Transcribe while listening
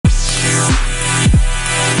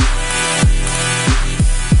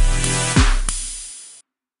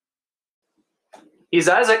He's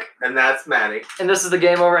Isaac. And that's Maddie. And this is the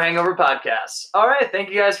Game Over Hangover podcast. All right, thank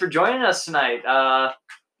you guys for joining us tonight.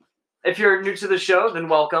 If you're new to the show, then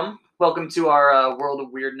welcome. Welcome to our world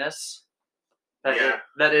of weirdness.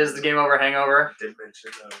 That is the Game Over Hangover. Did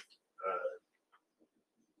mention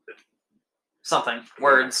something.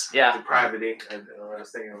 Words. Yeah. Depravity. I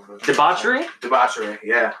was thinking of Debauchery? Debauchery,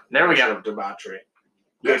 yeah. There we go. Debauchery.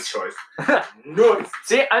 Good choice. Nice.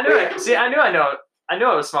 See, I knew it. See, I knew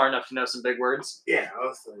I was smart enough to know some big words. Yeah,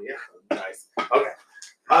 nice. Okay.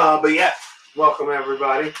 But yeah, welcome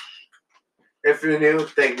everybody. If you're new,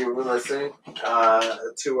 thank you for listening.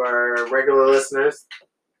 To our regular listeners,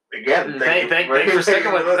 again, thank you for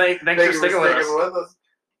sticking with us. Thanks for sticking with us.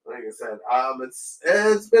 Like I said,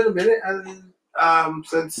 it's been a minute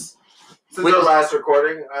since our last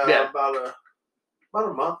recording. About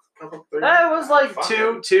a month, couple, 3 months. It was like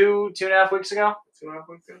two and a half weeks ago. 2.5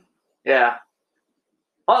 weeks ago. Yeah.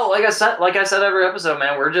 Well, like I said every episode,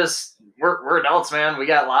 man, we're adults, man. We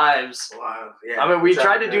got lives. Wow. Yeah. I mean, we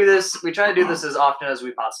try to do this as often as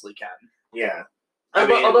we possibly can. Yeah.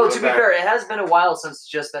 Although to be fair, it has been a while since it's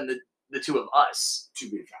just been the two of us. To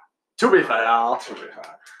be fair.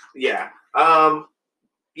 Yeah.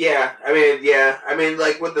 Yeah. I mean,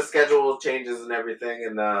 like with the schedule changes and everything,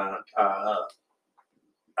 and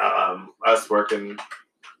us working,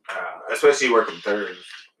 especially working thirds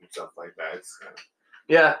and stuff like that. It's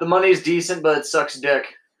yeah, the money's decent, but it sucks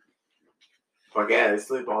dick. Fuck yeah, I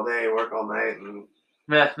sleep all day, work all night, and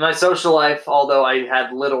yeah, my social life, although I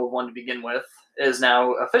had little one to begin with, is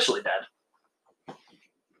now officially dead.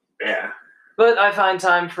 Yeah. But I find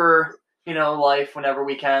time for, life whenever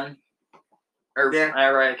we can. I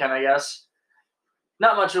can, I guess.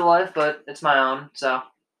 Not much of life, but it's my own, so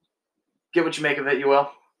get what you make of it, you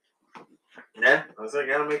will. Yeah, I was like,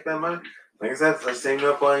 gotta make that money. Like I said, let's save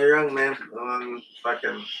up while you're young, man.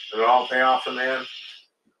 It'll all pay off in the end.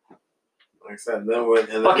 Like I said,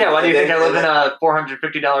 fuck yeah, why do you think I live in a $450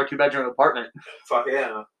 2-bedroom apartment? Fuck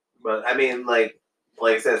yeah. But, I mean, like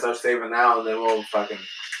I said, start saving now, and then we'll fucking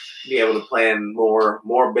be able to plan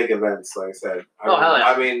more big events, like I said. Hell yeah.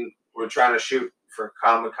 I mean, we're trying to shoot for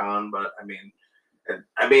Comic-Con, but,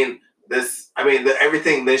 everything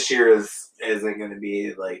this year isn't going to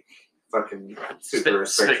be, like, fucking super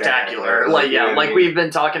spectacular. We've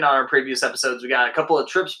been talking on our previous episodes. We got a couple of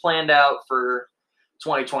trips planned out for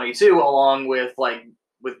 2022, along with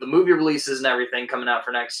with the movie releases and everything coming out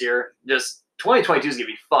for next year. Just 2022 is gonna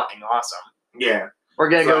be fucking awesome. Yeah, we're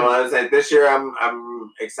gonna go. I was like, this year I'm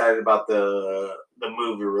excited about the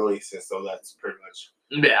movie releases. So that's pretty much.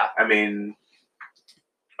 Yeah. I mean,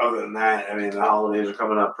 other than that, the holidays are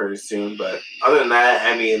coming up pretty soon. But other than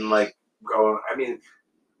that,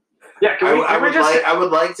 yeah, I would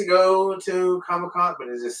like to go to Comic-Con, but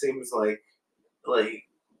it just seems like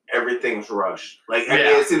everything's rushed.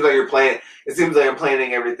 It seems like I'm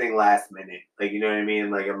planning everything last minute. Like, you know what I mean?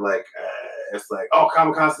 Like, I'm like, it's like, oh,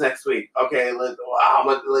 Comic-Con's next week. Okay, how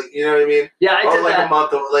much? Like, you know what I mean? Yeah, I did that. A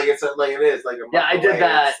month. It is like a month. Yeah, I did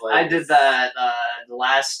that. I did that the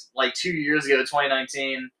last 2 years ago,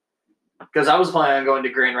 2019. Because I was planning on going to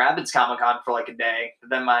Grand Rapids Comic-Con for a day, but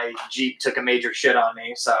then my Jeep took a major shit on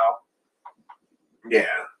me, so. Yeah.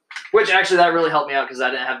 Which actually that really helped me out because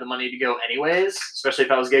I didn't have the money to go anyways, especially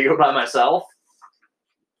if I was going to go by myself.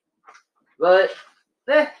 But,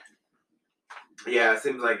 Yeah, it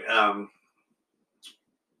seems like it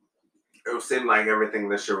would seem like everything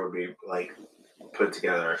this year would be put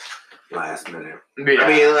together last minute. Yeah.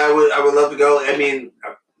 I would love to go.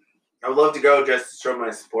 I would love to go just to show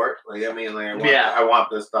my support. I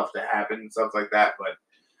want this stuff to happen and stuff like that, but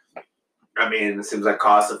it seems like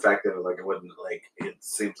cost effective. It wouldn't it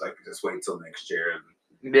seems like just wait till next year.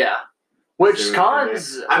 Yeah. Which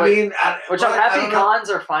cons? I'm happy cons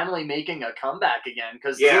are finally making a comeback again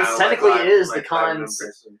because this technically is the cons.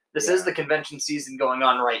 This is the convention season going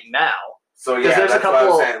on right now. So yeah, that's what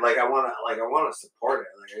I'm saying. I want to support it.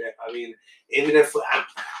 Even if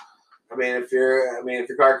if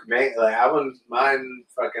your car can make I wouldn't mind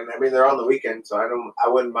fucking. They're on the weekend, so I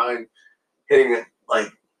wouldn't mind hitting it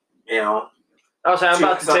I'm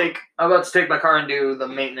about to take my car and do the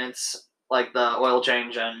maintenance, the oil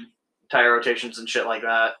change and tire rotations and shit like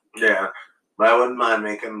that. Yeah, but I wouldn't mind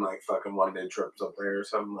making fucking 1-day trips up there or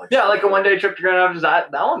something like. Yeah, a 1-day trip to Grand Rapids.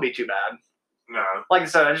 That won't be too bad. No, like I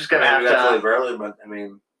said, I just gotta have to leave early, but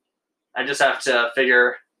I just have to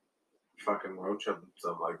figure. Fucking road trip and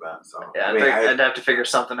stuff like that. So yeah, I'd have to figure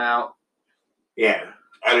something out. Yeah,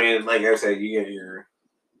 like I said, you get your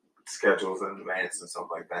schedules in advance and stuff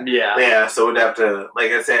like that. Yeah. Yeah, so we'd have to,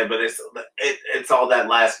 like I said, but it's all that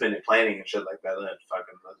last minute planning and shit like that.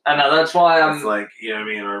 I know, that's why it's like, you know what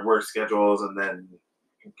I mean, our work schedules, and then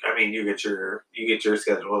I mean you get your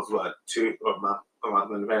schedules what, a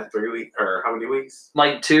month in advance, 3 weeks, or how many weeks?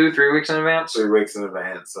 Like 2-3 weeks in advance. 3 weeks in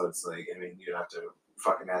advance. So it's like, I mean, you have to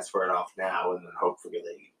fucking ask for it off now, and then hopefully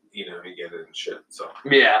they, you know, you get it and shit. So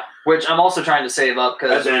yeah, which I'm also trying to save up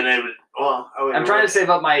because I'm trying to save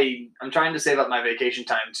up my vacation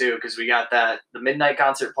time too, because we got the midnight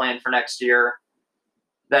concert planned for next year.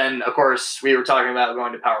 Then of course we were talking about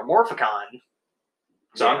going to Power Morphicon.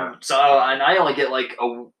 So and I only get like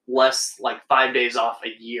less like 5 days off a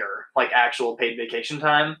year, like actual paid vacation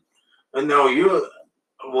time. No,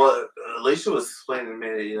 Alicia was explaining to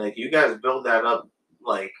me, like, you guys build that up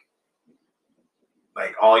like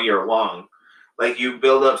all year long. Like, you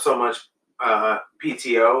build up so much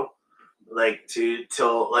PTO, like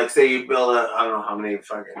till like, say you build up, I don't know how many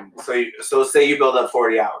fucking, so say you build up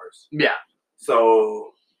 40 hours. Yeah.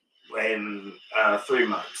 So in 3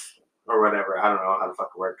 months or whatever, I don't know how the fuck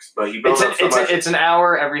it works, but you build up so much. It's an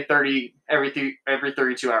hour every 32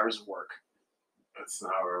 hours of work. It's an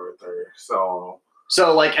hour every 30.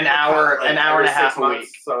 So like an hour and a half a week.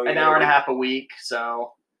 So an hour and a half a week.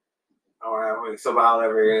 So. So about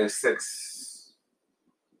every 6.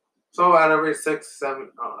 So about every 6,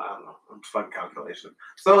 7. Oh, I don't know. I'm fun calculation.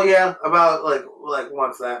 So yeah, about like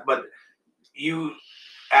once that. But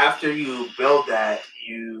after you build that,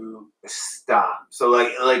 you stop. So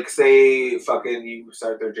like say fucking you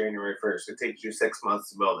start there January 1st. It takes you 6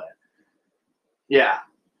 months to build that. Yeah.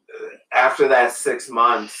 After that 6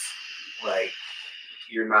 months, like,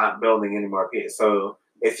 you're not building any more pieces. So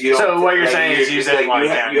if you don't, so what you're saying is use it like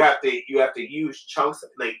you have to use chunks,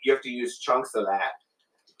 like you have to use chunks of that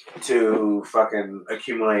to fucking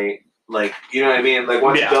accumulate, like, you know what I mean? Like,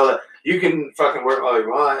 once you build it, you can fucking work all you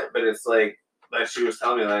want, but it's like she was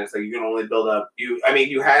telling me that it's like you can only build up you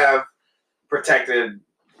have protected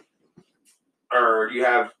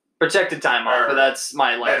time off, but that's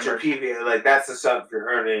my language. That's your PV, like that's the stuff you're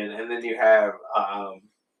earning, and then you have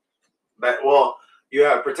you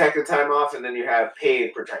have protected time off, and then you have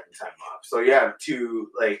paid protected time off. So you have two,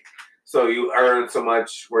 like, so you earn so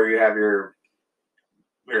much where you have your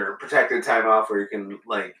protected time off, where you can,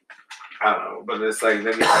 like, I don't know, but it's like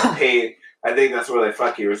then you have paid. I think that's where they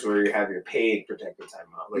fuck you, is where you have your paid protected time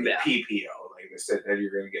off, like PPO, like they said that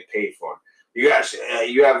you're gonna get paid for. You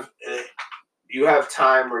have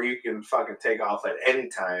time where you can fucking take off at any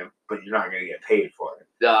time, but you're not gonna get paid for it.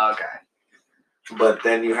 Okay. But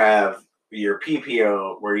then you have your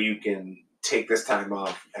PPO where you can take this time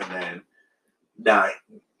off and then not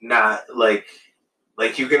like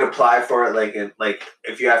you can apply for it, like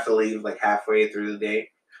if you have to leave like halfway through the day,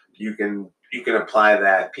 you can apply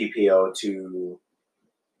that PPO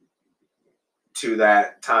to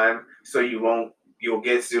that time, so you'll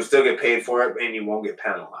still get paid for it, and you won't get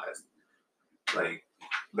penalized. Like,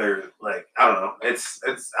 they're like, I don't know. It's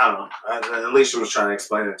I don't know. Alicia was trying to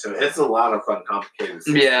explain it to me. It's a lot of fun, complicated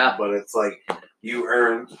system, but it's like you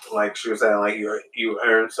earn, like she was saying, like you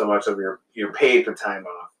earn so much of your paid for time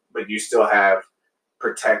off, but you still have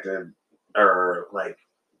protected, or like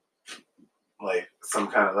some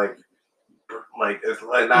kind of like it's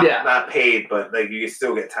like not paid, but like you can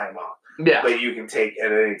still get time off. Yeah. But you can take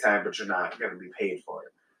at any time, but you're not going to be paid for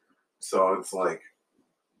it. So it's like,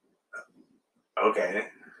 okay.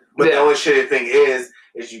 But the only shitty thing is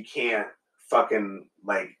you can't fucking,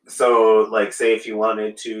 like, so, like, say if you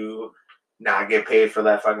wanted to not get paid for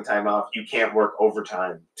that fucking time off, you can't work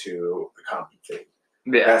overtime to compensate.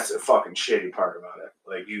 Yeah. That's the fucking shitty part about it.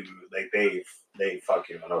 Like, they fuck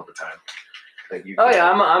you on overtime. Like, you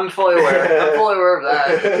I'm fully aware. I'm fully aware of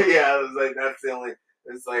that. Yeah, it was like, that's the only,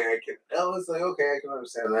 it's like, it's like, okay, I can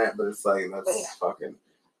understand that, but it's like, that's fucking,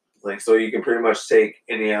 like, so you can pretty much take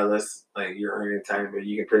any of this, like, you're earning time, but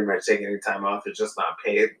you can pretty much take any time off, it's just not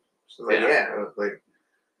paid. She's like, yeah. Like,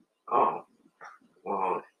 oh,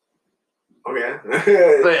 well, okay. But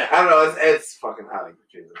I don't know, it's fucking highly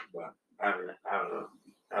confusing, but I don't know.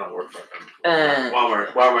 I don't work for them.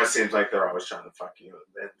 Walmart seems like they're always trying to fuck you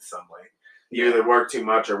in some way. You either work too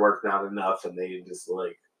much or work not enough, and they just,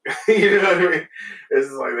 like, you know what I mean? It's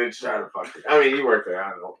just like they try to fuck you. I mean, you work there, I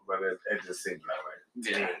don't know, but it just seems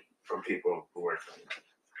that way to me from people who work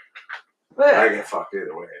there. I get fucked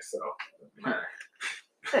either way, so.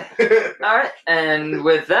 All right, and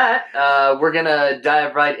with that, we're gonna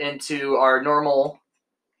dive right into our normally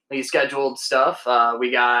scheduled stuff.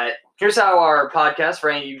 Here's how our podcast, for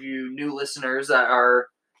any of you new listeners that are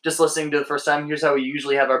just listening to the first time, here's how we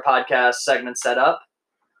usually have our podcast segment set up.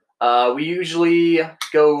 We usually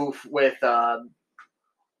go with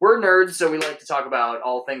we're nerds, so we like to talk about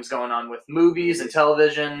all things going on with movies and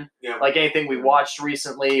television, like anything we watched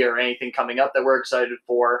recently or anything coming up that we're excited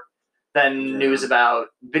for. Then news about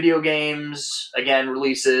video games, again,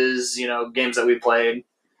 releases, games that we played,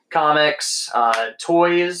 comics,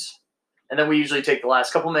 toys, and then we usually take the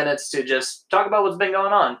last couple minutes to just talk about what's been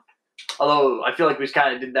going on. Although I feel like we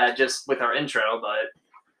kind of did that just with our intro, but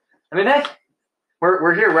I mean, hey,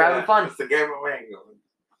 we're here, we're having fun. It's the game of mango.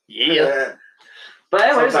 Yeah. But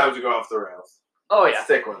anyways, sometimes we go off the rails. Oh yeah.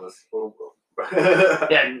 Stick with us.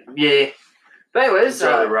 yeah. But anyways,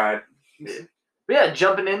 enjoy the ride. But yeah,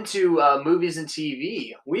 jumping into movies and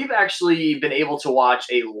TV, we've actually been able to watch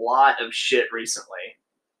a lot of shit recently.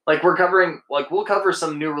 Like we'll cover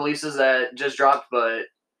some new releases that just dropped, but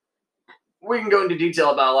we can go into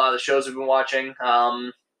detail about a lot of the shows we've been watching.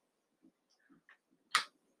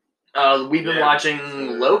 We've been watching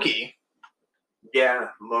Loki. Yeah,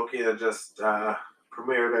 Loki that just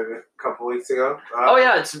premiered a couple weeks ago. Oh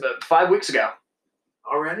yeah, it's about 5 weeks ago.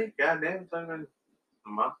 Already? Goddamn, it's only been a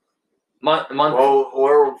month. Month. Well,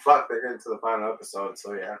 or fuck, they're getting to the final episode,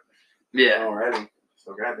 so yeah. Yeah. Already.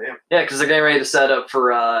 So goddamn. Yeah, because they're getting ready to set up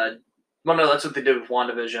for. Well, no, that's what they did with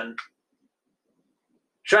WandaVision.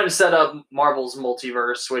 Trying to set up Marvel's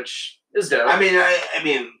multiverse, which is dope. I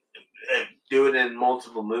mean, do it in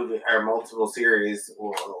multiple movies or multiple series.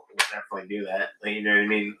 We'll definitely do that. Like, you know what I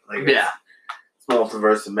mean? Like, yeah. It's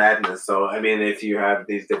multiverse of madness. So I mean, if you have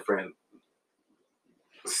these different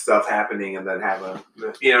stuff happening and then have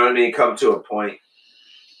come to a point,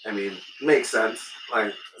 I mean, makes sense,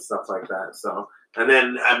 like stuff like that. So, and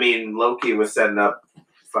then I mean, Loki was setting up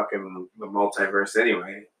fucking the multiverse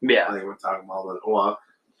anyway. Yeah, I think we're talking about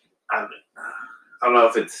I don't know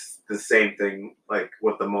if it's the same thing like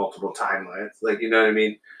with the multiple timelines, like, you know what I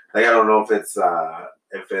mean? Like, I don't know if that's how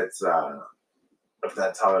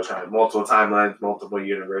they're trying multiple timelines, multiple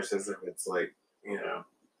universes. If it's like,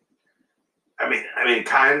 I mean,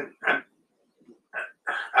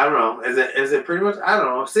 I don't know. Is it pretty much? I don't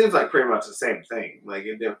know. It seems like pretty much the same thing. Like,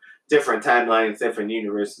 different timelines, different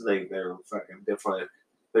universes. Like, they're fucking different.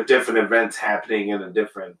 There are different events happening in a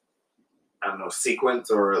different, I don't know,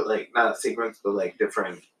 sequence, or like not a sequence, but like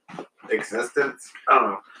different existence. I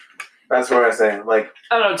don't know. That's what I say. Like,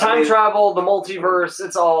 I don't know. Time travel, the multiverse.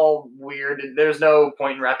 It's all weird. There's no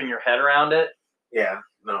point in wrapping your head around it. Yeah.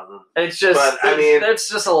 No. It's just. But that's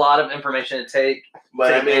just a lot of information to take.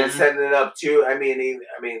 But I mean, setting it up too. I mean,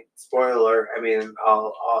 spoiler. I mean,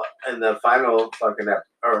 all in the final fucking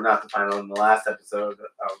or not the final, in the last episode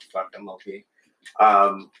of fucking Loki,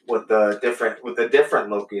 with the different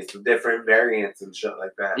Lokis, the different variants and shit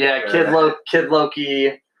like that. Yeah, Kid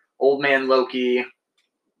Loki, Old Man Loki.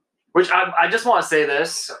 Which I just want to say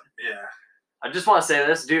this. Yeah. I just want to say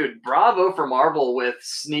this, dude. Bravo for Marvel with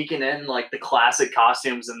sneaking in like the classic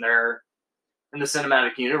costumes in the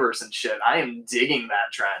cinematic universe and shit. I am digging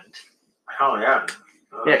that trend. Oh yeah.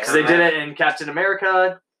 Yeah, because they did it in Captain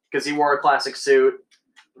America because he wore a classic suit.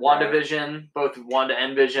 WandaVision, both Wanda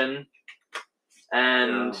and Vision,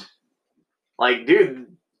 and like, dude,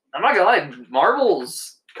 I'm not gonna lie,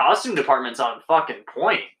 Marvel's costume department's on fucking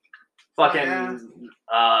point. Fucking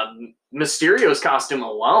Mysterio's costume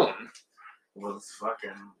alone was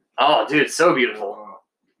fucking. Oh, dude, it's so beautiful.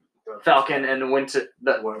 Falcon and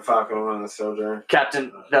Falcon and Winter Soldier.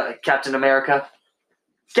 Captain America.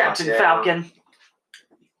 Captain Falcon.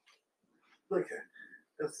 Look at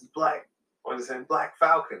this Black. What is it? Black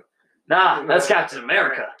Falcon. Nah, that's Captain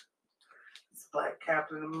America. It's Black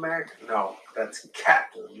Captain America. No, that's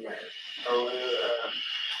Captain America.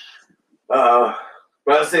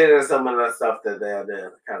 But I was saying there's some of that stuff that they had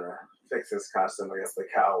to kind of fix his costume. I guess the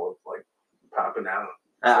cowl was like popping out.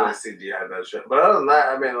 So they CGI that shit. But other than that,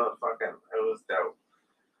 I mean, it was dope.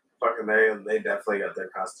 Fucking they definitely got their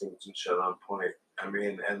costumes and shit on point. I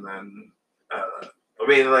mean, and then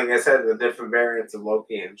like I said, the different variants of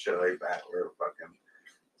Loki and shit like that were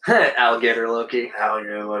fucking Alligator Loki,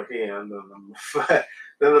 and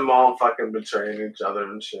then them all fucking betraying each other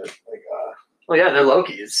and shit. Like, well, yeah, they're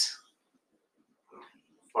Lokis.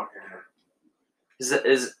 Fucking. Is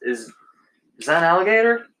that an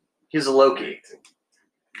alligator? He's a Loki.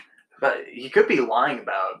 But he could be lying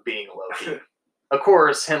about being a Loki. Of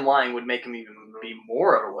course, him lying would make him even be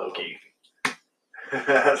more of a Loki.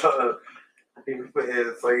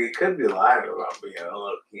 It's like he could be lying about being a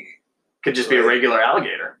Loki. Could just be a regular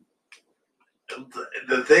alligator.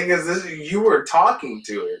 The thing is, you were talking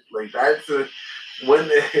to it. Like, that's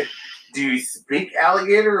do you speak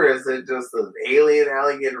alligator, or is it just an alien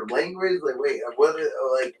alligator language? Like, wait, what?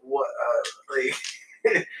 Like, what? Like,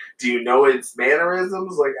 do you know its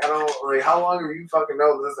mannerisms? Like, I don't, like, how long have you fucking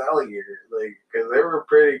known this alligator? Like, because they were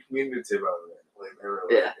pretty communicative of it. Like, they were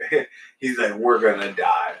like, he's like, we're gonna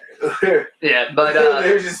die. Yeah, but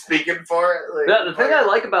they're just speaking for it. Like, the thing I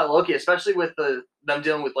like about Loki, especially with them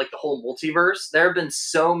dealing with like the whole multiverse, there have been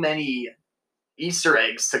so many Easter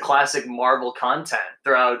eggs to classic Marvel content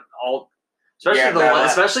throughout all,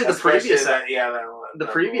 especially the previous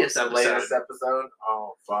episode. Latest episode.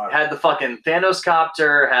 Oh fuck! Had the fucking Thanos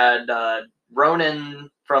copter, had Ronan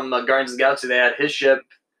from Guardians of the Galaxy. They had his ship,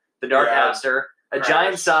 the Darkcaster, a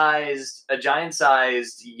giant sized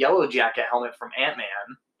Yellow Jacket helmet from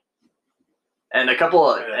Ant-Man, and a couple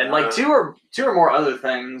of and like two or more other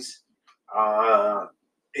things.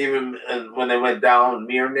 Even when they went down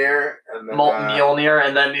Mjolnir and then Mjolnir,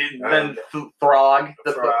 and then Throg,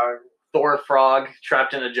 Thor frog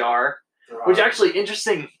trapped in a jar. Which actually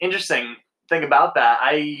interesting thing about that,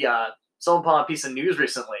 I stumbled upon a piece of news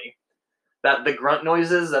recently that the grunt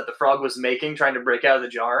noises that the frog was making trying to break out of the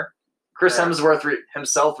jar, Chris Hemsworth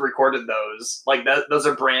himself recorded those. Like those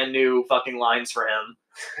are brand new fucking lines for him.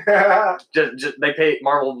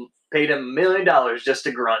 Marvel paid him $1 million just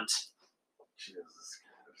to grunt.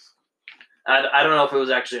 I don't know if it was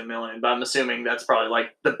actually $1 million, but I'm assuming that's probably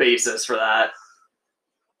like the basis for that.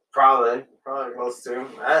 Probably close to.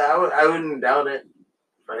 I wouldn't doubt it.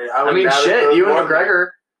 I mean, shit. Ewan McGregor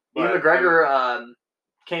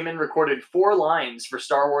came in, recorded 4 lines for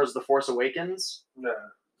Star Wars: The Force Awakens. No.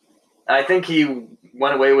 I think he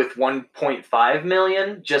went away with $1.5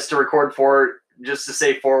 million just to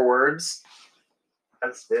say 4 words.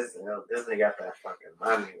 That's Disney. Disney got that fucking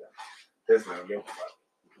money. Disney don't give a fuck.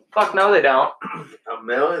 Fuck no, they don't. $1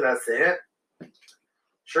 million? That's it?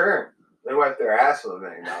 Sure. They wipe their ass with $1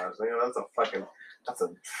 million. You know, that's a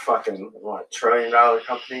fucking what, $1 trillion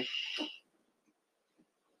company?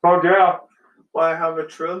 Oh yeah. Why have $1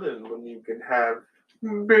 trillion when you can have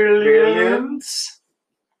billions?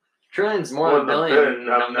 Trillions more than billion.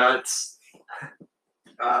 I'm nuts.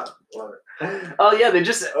 Oh yeah, they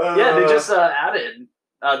just added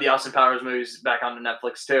the Austin Powers movies back onto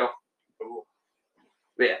Netflix too. Ooh.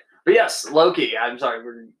 But yes, Loki. I'm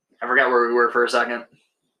sorry, I forgot where we were for a second.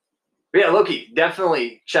 But yeah, Loki,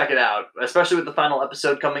 definitely check it out, especially with the final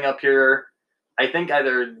episode coming up here. I think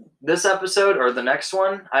either this episode or the next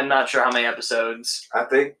one. I'm not sure how many episodes. I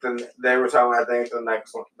think they were talking. I think the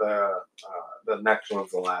next one, the next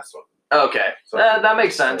one's the last one. Okay, so that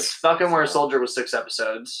makes sense. Falcon Winter Soldier was 6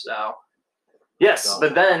 episodes, so yes.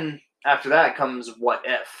 But then after that comes What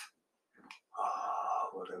If. Oh,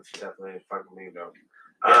 What If definitely fucking me though.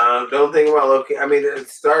 Yeah. Don't think about Loki. I mean, it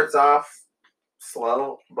starts off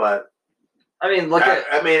slow, but I mean,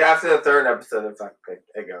 after the 3rd episode,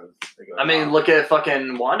 it goes. I mean, look at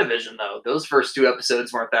fucking WandaVision though. Those first 2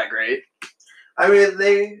 episodes weren't that great. I mean,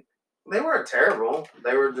 they weren't terrible.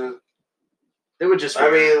 They were just.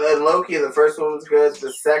 I mean, in Loki, the first one was good.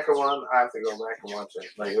 The second one, I have to go back and watch it.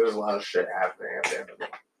 Like, there was a lot of shit happening at the end of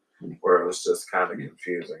it, where it was just kind of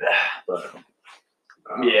confusing. But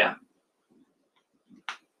yeah.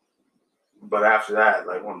 But after that,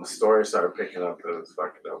 like when the story started picking up, it was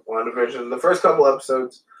fucking up. WandaVision, the first couple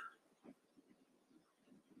episodes,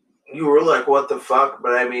 you were like, "What the fuck?"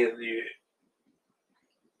 But I mean,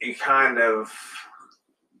 you kind of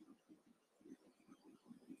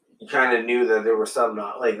knew that there was something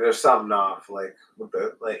off. Like there's something off. Like with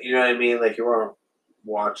the you know what I mean? Like you weren't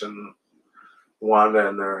watching Wanda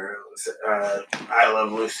and their I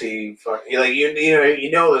Love Lucy. Like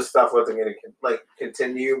you know this stuff wasn't gonna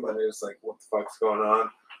continue, but it's like what the fuck's going on?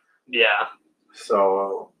 Yeah.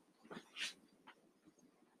 So,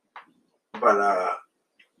 but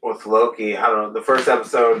with Loki, I don't know. The first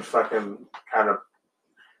episode fucking kind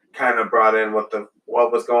of brought in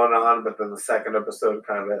what was going on, but then the second episode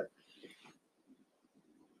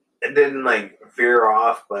it didn't like veer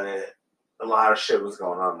off, but a lot of shit was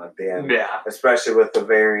going on at the end. Yeah. Especially with the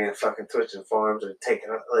variant fucking twitching forms and taking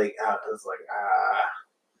it out. It was like,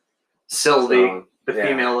 Sylvie,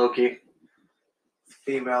 female Loki.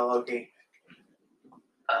 Female Loki.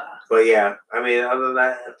 But yeah, I mean, other than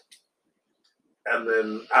that, and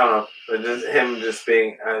then, I don't know, but just him just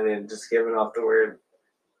being, just giving off the weird,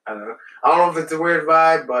 I don't know if it's a weird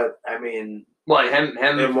vibe, but I mean, what, him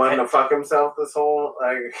wanting to fuck himself this whole,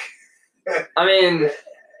 like, I mean,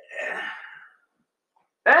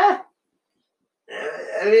 I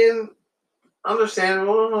mean,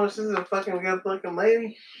 understandable. She's a fucking good looking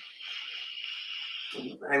lady.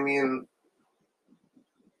 I mean,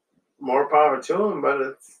 more power to him, but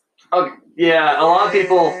it's. Oh yeah, a lot of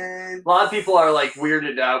people are like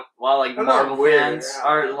weirded out. A lot of like Marvel fans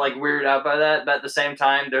are like weirded out by that. But at the same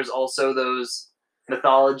time, there's also those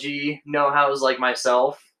mythology know-hows like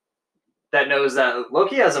myself that knows that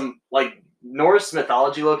Loki has Norse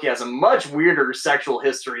mythology, Loki has a much weirder sexual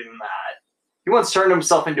history than that. He once turned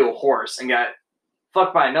himself into a horse and got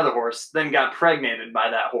fucked by another horse, then got pregnated by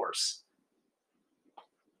that horse.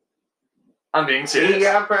 I'm being serious. He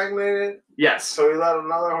got pregnated? Yes. So he let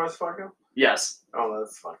another horse fuck him? Yes. Oh,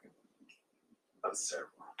 that's terrible.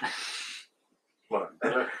 What?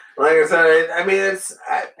 Like I said, I mean,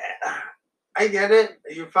 I get it.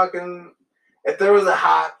 You fucking, if there was a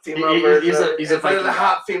hot female version, if there's a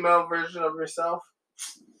hot female version of yourself,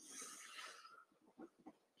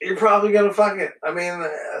 you're probably gonna fuck it. I mean,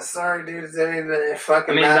 sorry, dudes. I mean,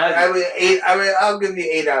 fucking. I'll give you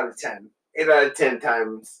 8 out of 10. 8 out of 10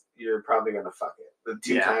 times you're probably gonna fuck it. The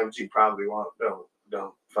 2 times you probably won't.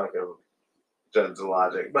 Don't fucking judge the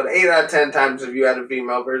logic. But 8 out of 10 times if you had a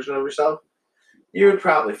female version of yourself, you would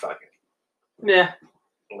probably fuck it. Yeah.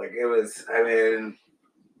 Like it was. I mean,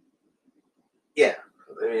 yeah.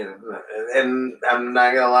 I mean, and I'm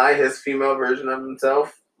not gonna lie, his female version of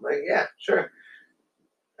himself, like, yeah, sure.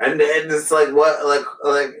 And it's like what,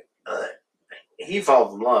 he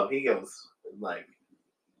falls in love. He goes like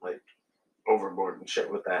overboard and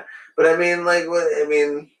shit with that. But I mean, like, what? I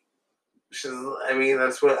mean,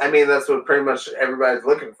 that's what pretty much everybody's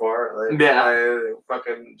looking for. Like, yeah,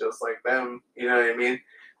 fucking just like them. You know what I mean?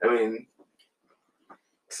 I mean,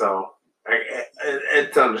 so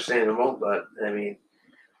it's understandable, but I mean,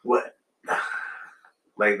 what?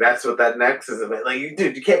 Like, that's what that next is about. Like,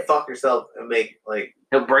 dude, you can't fuck yourself and make, like...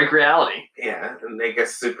 He'll break reality. Yeah, and make a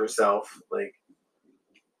super self, like,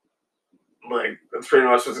 that's pretty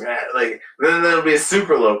much what's gonna happen. Like, then there'll be a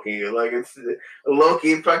super Loki. Like, it's a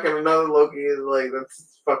Loki, fucking another Loki. Like,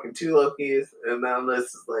 that's fucking 2 Lokis. And now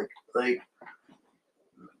this is, like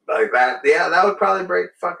that. Yeah, that would probably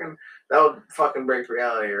break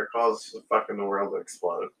reality or cause fucking the world to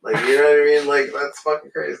explode. Like, you know what I mean? Like, that's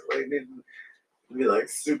fucking crazy. Like, dude... be like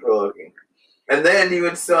super Loki, and then you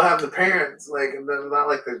would still have the parents, like, and then not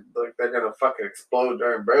like they're gonna fucking explode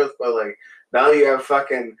during birth, but like now you have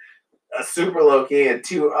fucking a super Loki and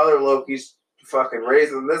 2 other Lokis fucking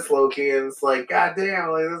raising this Loki, and it's like, goddamn,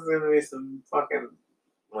 like this is gonna be some fucking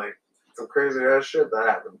like some crazy ass shit that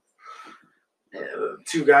happens. Yeah,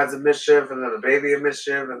 2 gods of mischief and then a baby of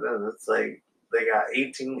mischief, and then it's like they got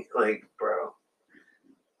 18, like, bro,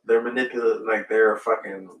 they're manipulating, like they're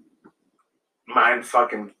fucking mind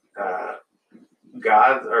fucking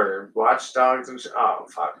gods or watchdogs and shit. Oh,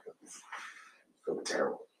 fuck. It's fucking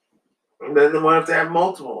terrible. And then they want to have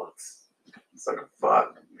multiple ones. It's like,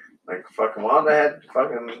 fuck. Like, fucking Wanda had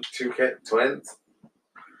fucking 2 twins.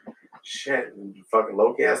 Shit. And fucking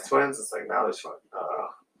Loki has twins. It's like, now there's fucking.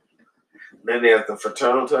 Then they have the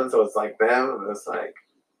fraternal twins, so it's like them. And it's like,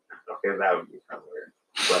 okay, that would be kind of weird.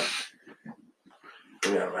 But.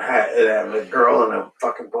 You know, it have a girl and a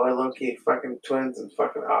fucking boy, Loki, fucking twins, and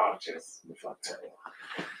fucking, oh, just fucking terrible.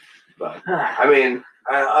 But, I mean,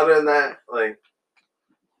 other than that, like,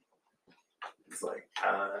 it's like,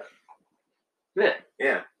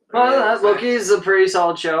 yeah. Well, Loki's a pretty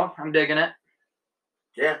solid show. I'm digging it.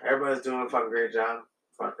 Yeah, everybody's doing a fucking great job.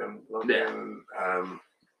 Fucking Loki. Yeah. And,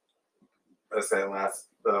 let's say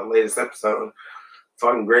the latest episode,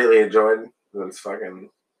 fucking greatly enjoyed. It was fucking.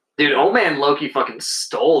 Dude, old man Loki fucking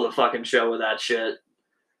stole the fucking show with that shit.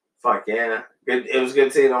 Fuck yeah. Good. It was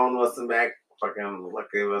good seeing Owen Wilson back. Fucking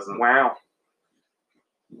lucky it wasn't. Wow.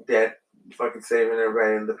 Dead. Fucking saving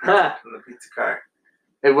everybody in the pizza car.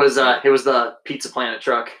 It was the Pizza Planet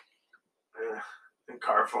truck. In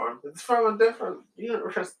car form. It's from a different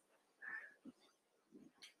universe.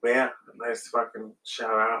 But yeah, nice fucking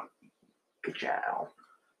shout out. Good job.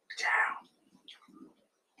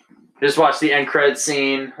 Just watch the end credit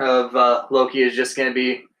scene of Loki is just going to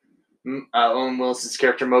be Owen Wilson's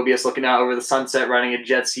character Mobius looking out over the sunset, riding a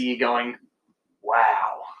jet ski, going,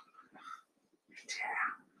 "Wow,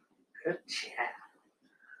 good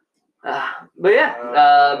job." But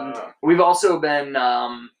yeah, we've also been.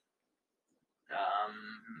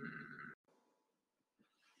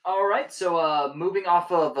 All right, so moving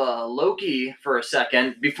off of Loki for a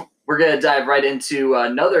second, we're going to dive right into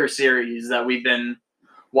another series that we've been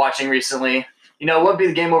watching recently. You know, it wouldn't be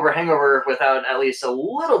the Game Over Hangover without at least a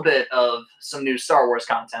little bit of some new Star Wars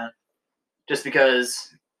content. Just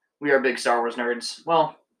because we are big Star Wars nerds.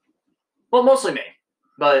 Well, mostly me.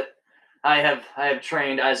 But I have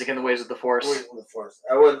trained Isaac in the ways of the Force.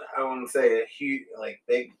 I wouldn't say a huge, like,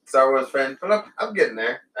 big Star Wars fan, but I'm getting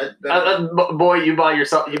there. Boy, you bought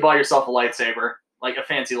yourself a lightsaber, like a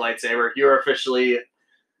fancy lightsaber. You are officially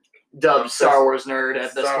dubbed Star Wars nerd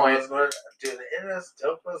at this point. Dude, it is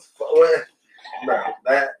dope as fuck. Bro,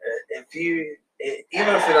 that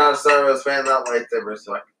even if you're not a Star Wars fan, that lightsaber is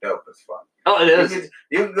fucking dope as fuck. Oh, it is.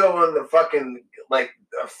 You can go on the fucking, like,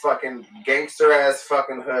 a fucking gangster ass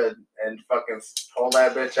fucking hood and fucking pull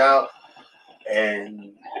that bitch out,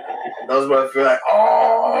 and those motherfuckers feel like,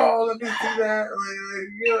 oh, let me see that. Like,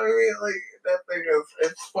 you know what I mean? Like, that thing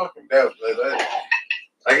it's fucking dope. Like,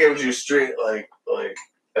 I give you straight, like,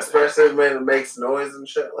 especially when it makes noise and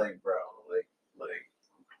shit, like, bro, like,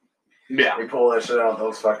 yeah. we pull that shit out,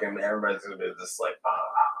 those fucking, everybody's gonna be just like,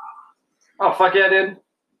 oh, fuck yeah, dude.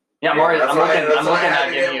 Yeah, I'm looking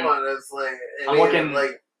at giving you. One. It's like, I'm looking.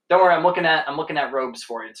 Like, don't worry, I'm looking at robes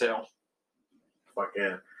for you too. Fuck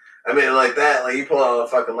yeah. I mean, like that, like you pull out a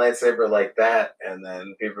fucking lightsaber like that, and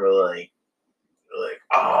then people are like,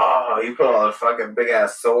 oh, you pull out a fucking big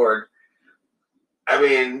ass sword. I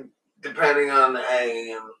mean, depending on like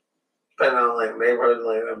neighborhood,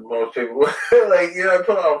 like most people, like, you know,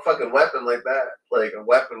 pull out a fucking weapon like that, like a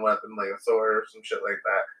weapon, like a sword or some shit like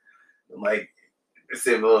that. And, like, it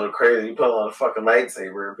seems a little crazy. You pull out a fucking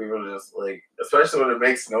lightsaber, and people just like, especially when it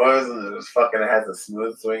makes noise and it just fucking has a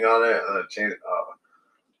smooth swing on it and it changes.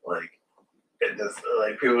 Like, it just,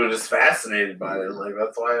 like, people are just fascinated by it. Like,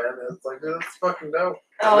 that's why it's like, dude, it's fucking dope.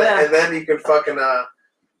 Oh, yeah. And then you can fucking,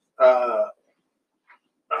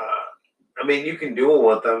 I mean, you can duel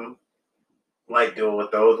with them, like duel with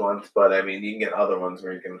those ones, but I mean, you can get other ones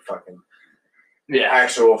where you can fucking,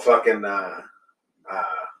 actual fucking,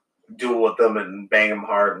 duel with them and bang them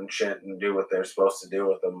hard and shit and do what they're supposed to do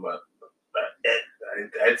with them. But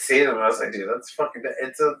I'd seen them and I was like, dude, that's fucking,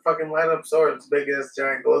 it's a fucking light up sword. It's big as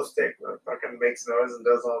giant glow stick that fucking makes noise and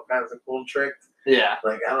does all kinds of cool tricks. Yeah.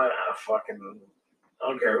 Like, I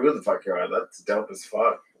don't care who the fuck you are. That's dope as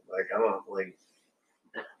fuck. Like, I don't, like,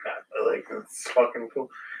 it's fucking cool.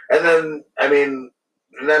 And then, I mean,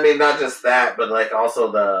 not just that, but like also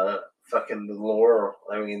the lore.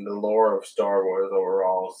 I mean, the lore of Star Wars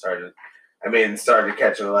overall started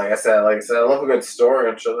catching. Like I said, I love a good story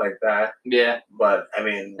and shit like that. Yeah. But I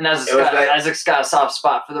mean, and Isaac's got a soft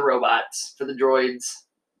spot for the robots, for the droids.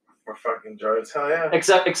 For fucking droids, hell yeah.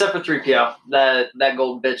 Except for 3PO, that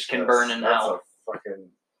gold bitch can burn in hell. That's a fucking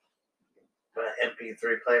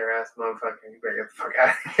MP3 player ass motherfucker. You better get the fuck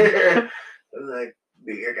out of here. Like,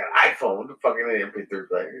 I got an iPhone, fucking an MP3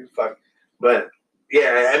 player. Fuck. But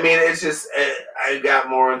yeah, I mean, it's just I got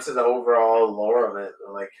more into the overall lore of it,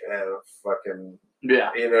 like fucking,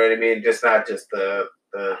 yeah, you know what I mean. Just not just the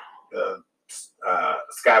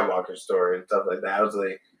Skywalker story and stuff like that. I was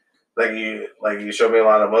like you showed me a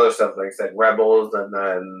lot of other stuff, like said Rebels, and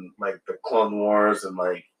then like the Clone Wars, and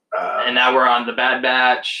like and now we're on the Bad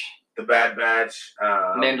Batch. The Bad Batch,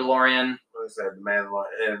 Mandalorian. What was that?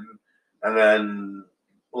 Mandalorian, and then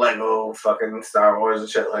Lego fucking Star Wars and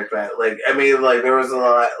shit like that. Like, I mean, like, there was a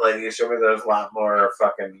lot, like, you showed me there's a lot more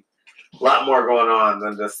going on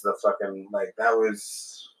than just the fucking, like,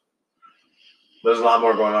 there's a lot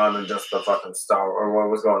more going on than just the fucking Star Wars, or what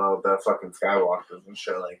was going on with the fucking Skywalkers and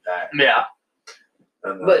shit like that. Yeah.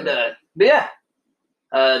 And then, but yeah.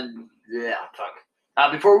 Fuck.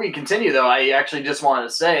 Before we continue, though, I actually just wanted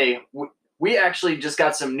to say, we actually just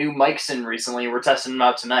got some new mics in recently. We're testing them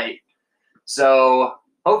out tonight. So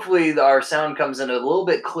hopefully our sound comes in a little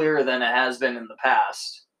bit clearer than it has been in the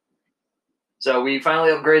past. So we finally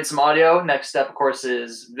upgraded some audio. Next step, of course,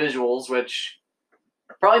 is visuals, which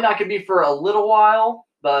probably not going to be for a little while,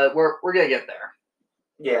 but we're going to get there.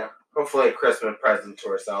 Yeah, hopefully a Christmas present to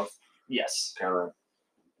ourselves. Yes. Kind of,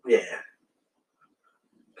 yeah.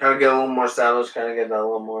 Kind of get a little more stylish, kind of get a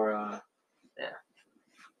little more,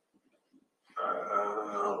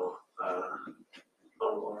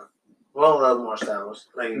 well, a little more established.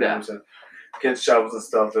 Like, you know what I'm saying? Get shovels and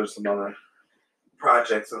stuff. There's some other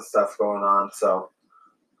projects and stuff going on. So,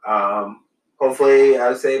 hopefully, I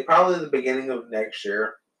would say probably the beginning of next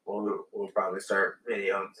year, we'll probably start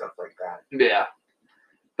video and stuff like that. Yeah.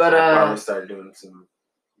 But, we'll probably start doing some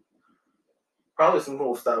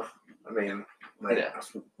cool stuff. I mean, like,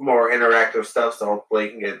 more interactive stuff, so hopefully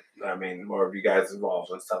you can get, more of you guys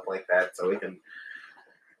involved and stuff like that, so we can,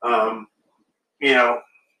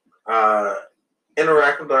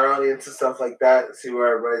 interact with our audience and stuff like that, see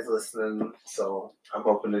where everybody's listening. So I'm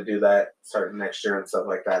hoping to do that starting next year and stuff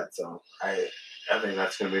like that. So I think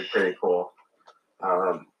that's going to be pretty cool.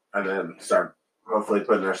 And then start hopefully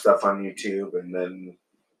putting our stuff on YouTube, and then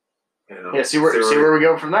see where we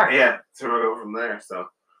go from there. Yeah, see where we go from there. So,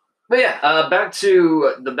 but yeah, back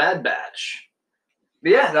to the Bad Batch.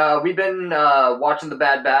 But yeah, we've been watching the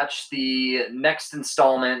Bad Batch, the next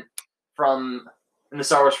installment in the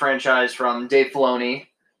Star Wars franchise from Dave Filoni,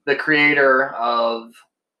 the creator of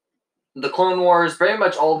the Clone Wars, pretty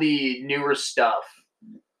much all the newer stuff.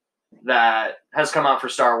 that has come out for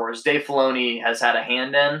Star Wars, Dave Filoni has had a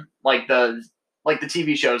hand in, like the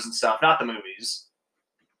TV shows and stuff, not the movies.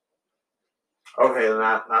 Okay,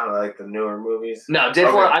 not like the newer movies. No, Dave.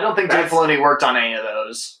 Okay. Filoni, I don't think Dave Filoni worked on any of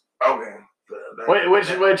those. Okay, Which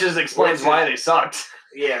explains why they sucked.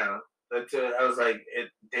 Yeah, I was like,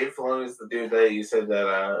 Dave Filoni is the dude that you said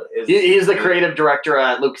that is. He's the creative director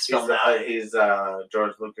at Lucasfilm now. He's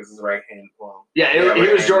George Lucas's right hand. Well, yeah, he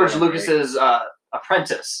was George Lucas's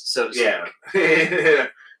apprentice, so to speak. Yeah,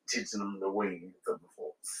 teaching him the wings of the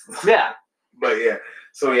force. Yeah, but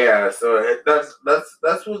so that's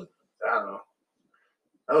what I don't know.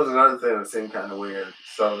 That was another thing that seemed kind of weird.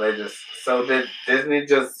 So did Disney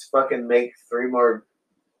just fucking make 3 more?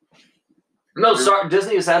 No,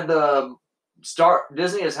 Disney has had the Star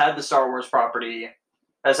Wars property,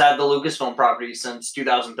 has had the Lucasfilm property since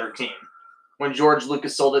 2013, when George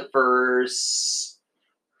Lucas sold it for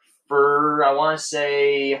I want to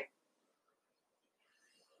say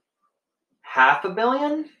 $500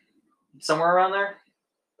 million, somewhere around there.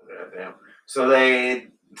 Yeah, damn. So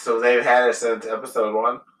they've had it since episode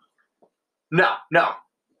 1. No.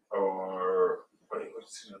 Or wait,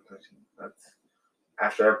 what's that's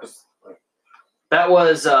after episode? That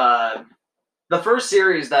was the first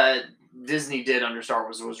series that Disney did under Star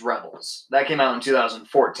Wars was Rebels. That came out in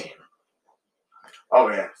 2014.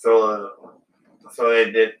 Okay, so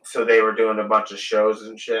they did. So they were doing a bunch of shows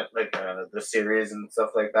and shit, like the series and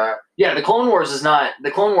stuff like that. Yeah, the Clone Wars is not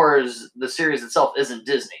the Clone Wars. The series itself isn't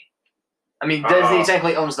Disney. I mean, Disney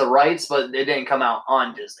technically owns the rights, but it didn't come out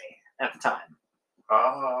on Disney at the time.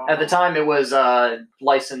 Oh. At the time, it was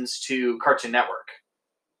licensed to Cartoon Network.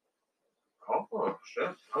 Oh shit!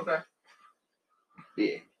 Okay.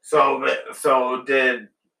 Yeah. So did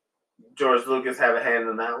George Lucas have a hand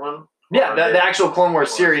in that one? Yeah, the actual Clone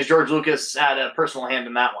Wars series, George Lucas had a personal hand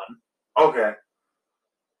in that one. Okay.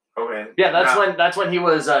 Yeah, that's when he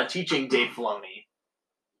was teaching Dave Filoni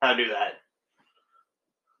how to do that.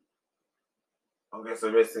 Okay,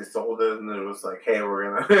 so basically sold it, and it was like, "Hey,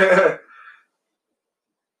 we're gonna."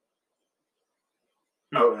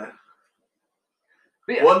 Okay.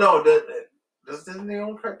 Yeah. Well, no. Does Disney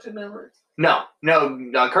own Cartoon Network? No.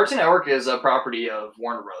 Cartoon Network is a property of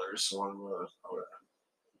Warner Brothers. Okay.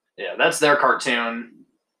 Yeah, that's their cartoon.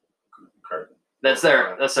 That's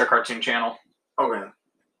their cartoon channel. Okay.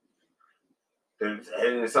 Dude,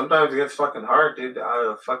 and sometimes it gets fucking hard, dude.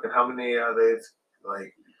 Fucking how many of these,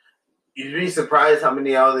 like, you'd be surprised how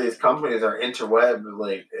many of these companies are interweb,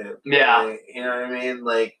 like, yeah. You know what I mean?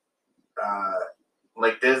 Like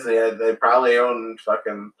Disney, they probably own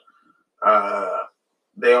fucking,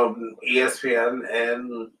 they own ESPN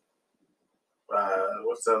and,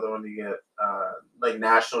 what's the other one you get? Like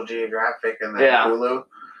National Geographic and then Hulu.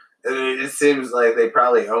 It seems like they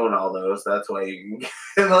probably own all those. That's why you can get,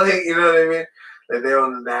 like, you know what I mean? Like, they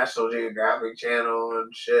own the National Geographic channel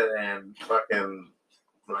and shit, and fucking,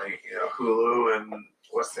 like, you know, Hulu and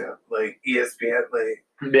what's that? Like, ESPN. Like,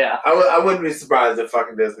 yeah. I wouldn't be surprised if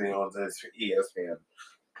fucking Disney owns ESPN.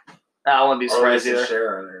 I wouldn't be surprised either.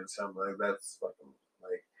 Share on it or something like that's fucking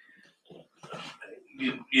like.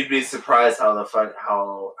 You'd be surprised how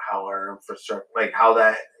our infrastructure, like how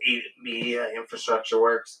that media infrastructure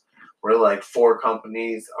works. Where like 4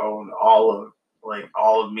 companies own all of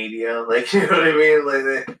media, like, you know what I mean?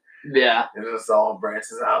 Like it just all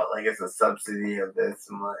branches out, like it's a subsidy of this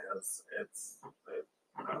and like it's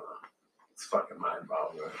I don't know, it's fucking mind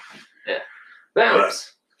boggling. Yeah, but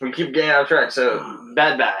anyways, we keep getting off track. So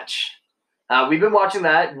Bad Batch, we've been watching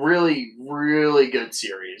that really, really good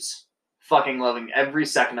series. Fucking loving every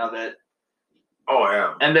second of it. Oh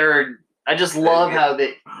yeah, and I just love how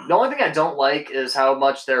the only thing I don't like is how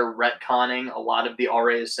much they're retconning a lot of the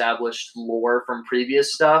already established lore from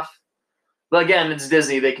previous stuff. But again, it's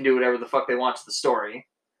Disney; they can do whatever the fuck they want to the story.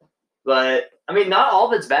 But I mean, not all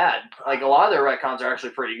of it's bad. Like a lot of their retcons are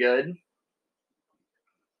actually pretty good.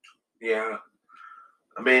 Yeah,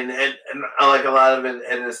 I mean, and like a lot of it,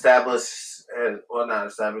 and established, well, not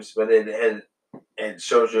established, but it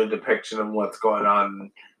shows you a depiction of what's going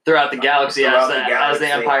on throughout the galaxy as the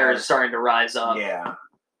Empire is starting to rise up. Yeah.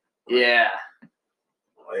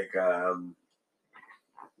 Like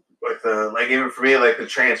even for me, like the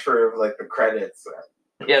transfer of like the credits.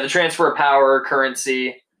 Yeah, the transfer of power,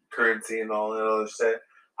 currency, and all that other stuff.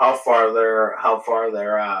 How far their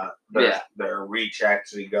reach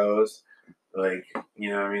actually goes. Like, you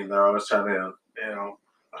know what I mean? They're always trying to, you know,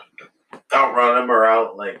 outrun them or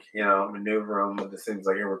maneuver them. But it seems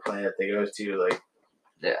like every planet they go to, like,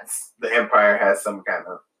 the Empire has some kind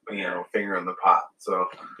of, finger in the pot. So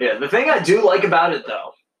yeah, the thing I do like about it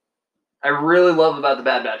though really love about the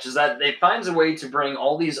Bad Batch is that it finds a way to bring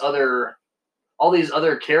all these other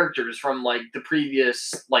characters from like the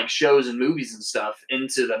previous like shows and movies and stuff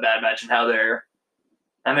into the Bad Batch and how they're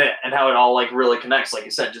and how it all like really connects, like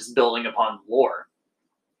you said, just building upon lore.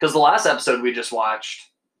 Because the last episode we just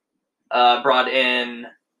watched brought in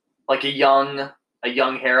like a young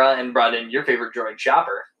Hera and brought in your favorite droid,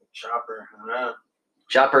 Chopper.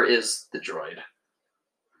 Chopper is the droid.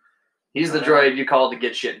 He's the droid you call to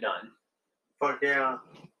get shit done. Fuck yeah.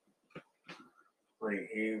 Like,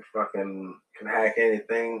 he fucking can hack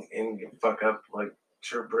anything and fuck up, like,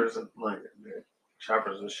 troopers and, like,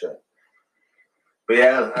 choppers and shit. But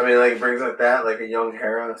yeah, I mean, like, brings like that, like a young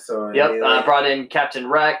Hera, so... Yep, I mean, like, brought in Captain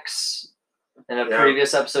Rex in a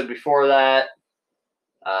previous episode before that.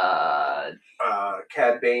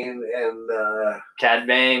 Cad Bane and...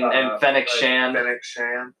 and Fennec Shan. Fennec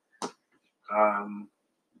Shan.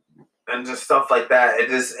 And just stuff like that.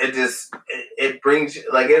 It brings,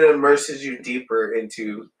 like, it immerses you deeper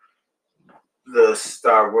into the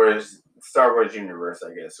Star Wars universe,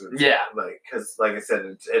 I guess. Yeah. Like, because, like I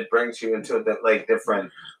said, it brings you into like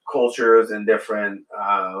different cultures and different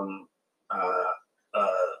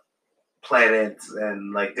planets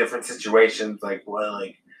and like different situations. Like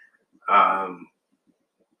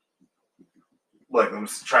I'm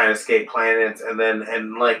trying to escape planets, and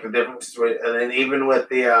like the different story, and then even with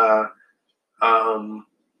the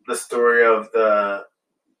story of the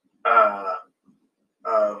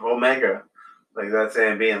Omega, like that's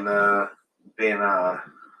saying being a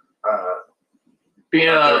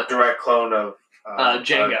direct clone of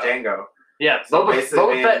Jango. Yeah, so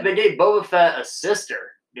Boba Fett. They gave Boba Fett a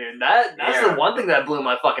sister, dude. That's the one thing that blew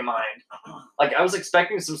my fucking mind. Like, I was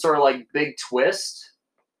expecting some sort of like big twist.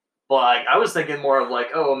 Like, I was thinking more of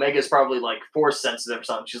like, oh, Omega's probably like force sensitive or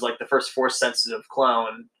something. She's like the first force sensitive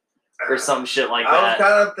clone or some shit like that. I was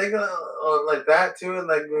kind of thinking like that too, and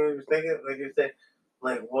like we were thinking, like you're saying,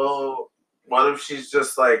 like, well, what if she's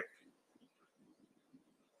just like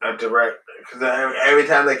a direct? Because every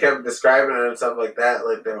time they kept describing her and stuff like that,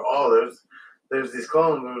 like there's these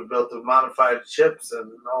clones who were built with modified chips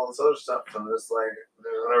and all this other stuff, and it's like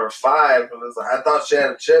there were 5, and it's like I thought she had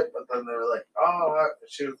a chip, but then they were like, oh,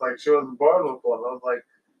 she wasn't born with one. I was like,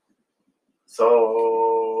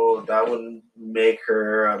 so that wouldn't make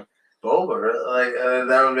her a Boba, like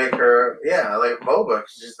that would make her like Boba.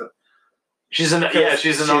 She's an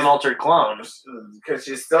unaltered clone because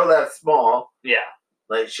she's still that small. Yeah.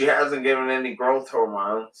 Like, she hasn't given any growth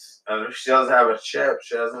hormones, and if she doesn't have a chip,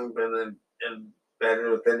 she hasn't been embedded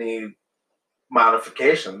with any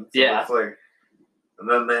modifications. So it's like, and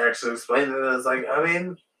then they actually explained it as like, I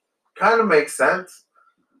mean, kind of makes sense.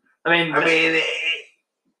 I mean,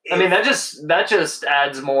 that just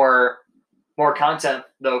adds more content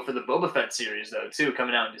though for the Boba Fett series though too,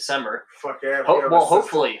 coming out in December. Fuck yeah!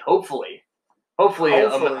 Hopefully, Omega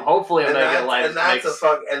Life that's a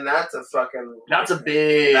fucking like a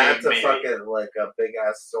big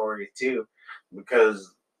ass story too,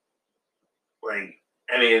 because like,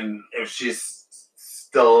 I mean, if she's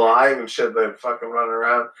still alive and shit, like fucking running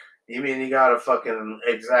around, you mean you got a fucking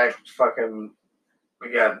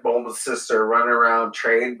we got Boba's sister running around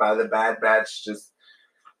trained by the Bad Batch, just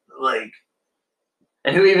like.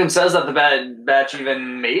 And who even says that the Bad Batch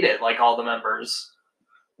even made it? Like all the members.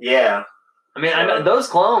 Yeah. I mean, I know those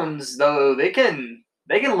clones though they can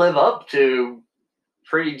live up to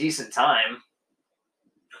pretty decent time.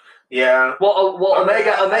 Yeah. Well,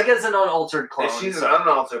 Omega's an unaltered clone. She's an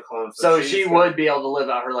unaltered clone, so she would be able to live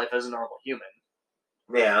out her life as a normal human.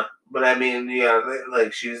 Yeah, but I mean,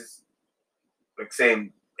 like she's like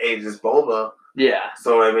same age as Boba. Yeah.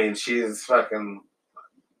 So I mean, she's fucking.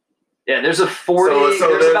 Yeah, there's a 40.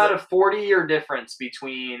 There's about a 40-year difference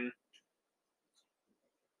between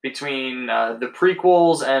the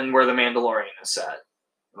prequels and where the Mandalorian is set.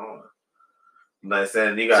 Oh. Nice,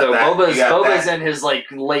 and you got so that. Boba's in his like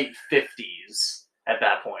late 50s at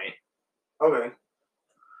that point. Okay.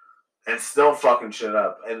 And still fucking shit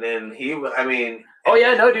up, and then I mean. Oh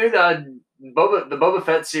yeah, no, dude. The Boba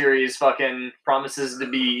Fett series fucking promises to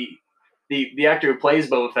be the actor who plays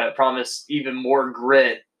Boba Fett promised even more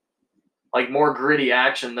grit. Like more gritty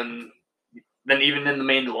action than even in the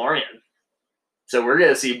Mandalorian. So we're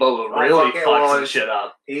gonna see Boba really fuck some shit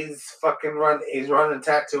up. He's running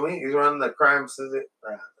Tatooine. He's running the crime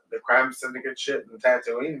syndicate shit in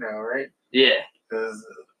Tatooine now, right? Yeah.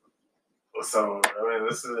 So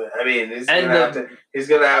I mean, he's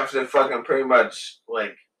gonna have to fucking pretty much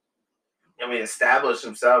like, I mean, establish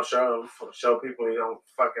himself, show people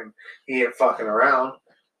he ain't fucking around,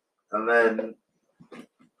 and then.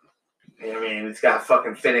 I mean, he's got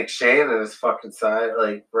fucking Fennec Shane on his fucking side,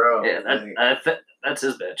 like, bro. Yeah, that's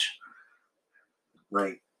his bitch.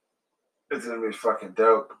 Like, it's gonna be fucking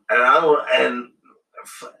dope. And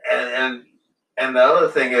the other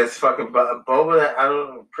thing is fucking Boba.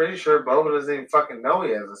 I'm pretty sure Boba doesn't even fucking know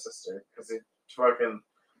he has a sister because he fucking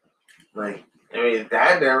like. I mean, his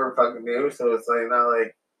dad never fucking knew, so it's like not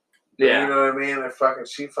like. Yeah. You know what I mean? If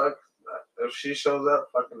she shows up,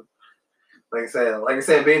 fucking. Like I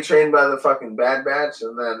said, being trained by the fucking Bad Batch,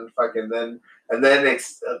 and then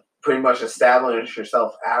pretty much establish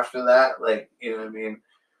yourself after that. Like, you know what I mean?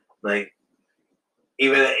 Like,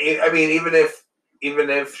 even if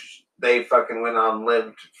they fucking went on and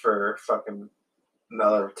lived for fucking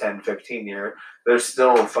another 10, 15 years, there's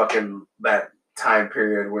still fucking that time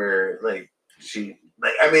period where like she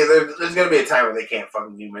like I mean there's gonna be a time where they can't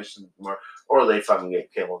fucking do missions anymore, or they fucking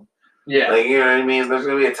get killed. Yeah. Like, you know what I mean? There's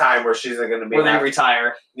going to be a time where she's going to be... Where they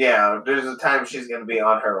retire. Yeah, there's a time she's going to be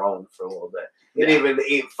on her own for a little bit. Yeah. And even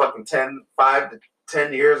eat fucking 5 to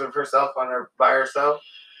 10 years of herself by herself.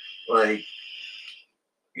 Like,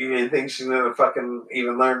 you think she's going to fucking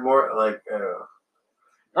even learn more? Like, oh,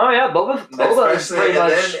 yeah, Boba is pretty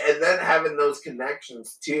much... And then having those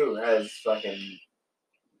connections, too, as fucking...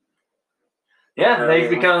 Yeah, they've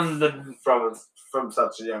become the... From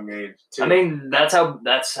such a young age, too. I mean, that's how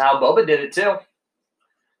Boba did it, too.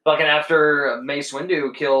 Fucking after Mace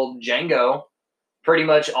Windu killed Jango, pretty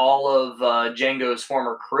much all of Jango's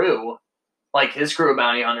former crew, like his crew of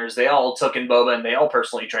bounty hunters, they all took in Boba and they all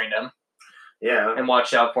personally trained him. Yeah. And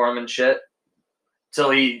watched out for him and shit. Till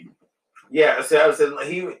he... Yeah, so I was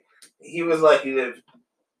saying, he was lucky to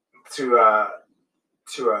I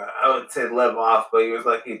would say live off, but he was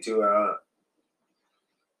lucky to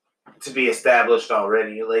be established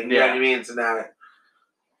already. Like, you know what I mean? So now,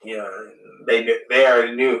 you know, they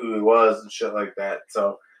already knew who he was and shit like that.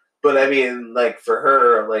 So, but I mean, like, for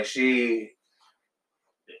her, like, she's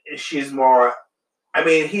more, I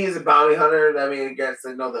mean, he's a bounty hunter. I mean, I guess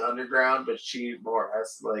they know the underground, but she more or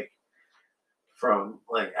less, like, from,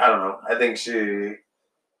 like, I don't know. I think she,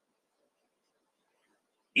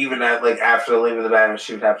 even at, like, after leaving the band,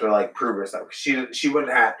 she would have to, like, prove herself. She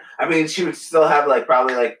wouldn't have, I mean, she would still have, like,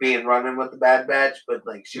 probably, like, being running with the Bad Batch, but,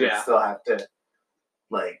 like, she would still have to,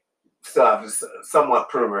 like, somewhat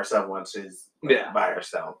prove herself once she's by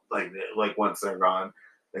herself. Like, once they're gone,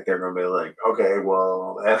 like, they're going to be like, okay,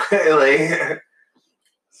 well, like,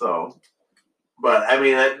 so, but, I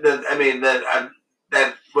mean,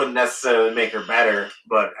 that wouldn't necessarily make her better,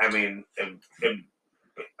 but, I mean,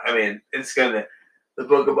 it's going to, the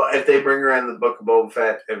book of, if they bring her in the Book of Boba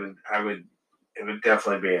Fett, it would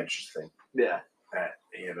definitely be interesting. Yeah.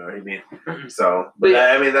 You know what I mean? So, but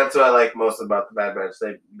I mean, that's what I like most about the Bad Batch.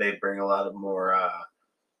 They bring a lot of more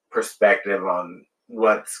perspective on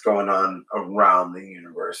what's going on around the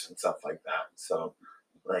universe and stuff like that. So,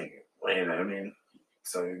 like, you know what I mean?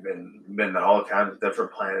 So we've been to all kinds of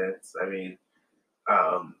different planets. I mean,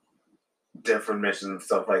 different missions and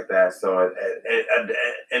stuff like that. So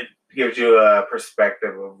it gives you a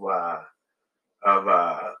perspective of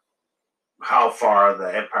how far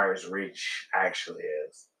the Empire's reach actually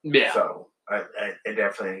is. Yeah. So I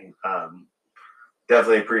definitely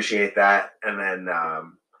appreciate that, and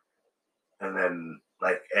then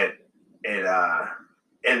like it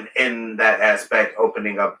in that aspect,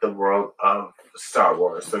 opening up the world of Star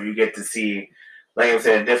Wars. So you get to see, like I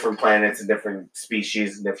said, different planets and different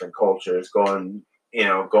species and different cultures going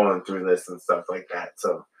through this and stuff like that.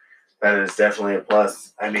 So that is definitely a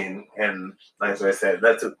plus. I mean, and like I said,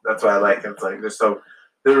 that's why I like it. It's like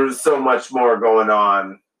there's so much more going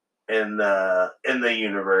on in the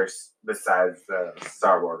universe besides the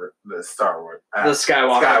Skywalker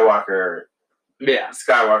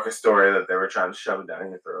story that they were trying to shove down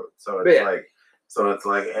your throat. So it's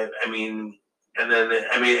like I mean, I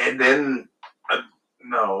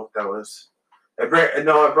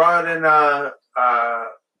brought in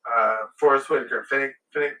Forrest Whitaker.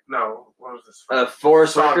 What was this?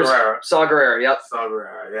 Forrest Whitaker. Saw Gerrera, yep. Saw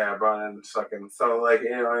Gerrera, yeah, I brought in fucking. So, like, you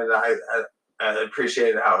know, I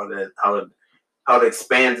appreciate how it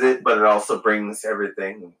expands it, but it also brings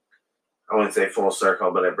everything. I wouldn't say full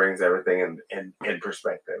circle, but it brings everything in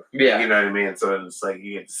perspective. Yeah. You know what I mean? So it's like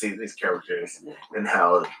you get to see these characters and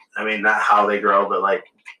how, I mean, not how they grow, but like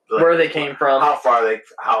where they came from, how far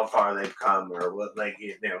they've come, or what, like,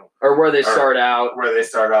 you know, or where they start out,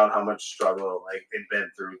 how much struggle like they've been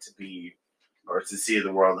through to be, or to see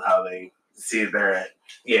the world how they see the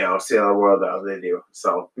world how they do.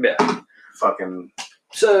 So yeah, fucking.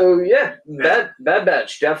 So yeah, Bad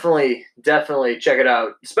Batch, definitely check it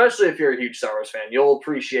out. Especially if you're a huge Star Wars fan, you'll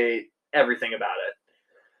appreciate everything about it.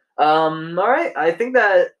 All right. I think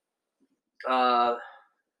that. Oh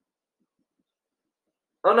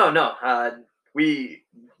no. We.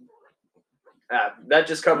 That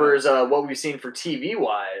just covers what we've seen for TV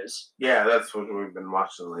wise. Yeah, that's what we've been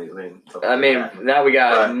watching lately. I mean, now we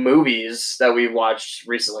got movies that we watched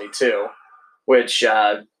recently too, which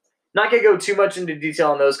not gonna go too much into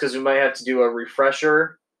detail on those because we might have to do a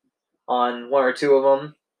refresher on one or two of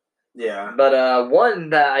them. Yeah. But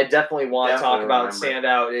one that I definitely want to talk about and stand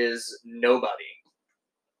out is Nobody.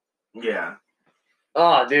 Yeah.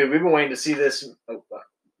 Oh, dude, we've been waiting to see this.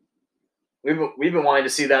 We've been wanting to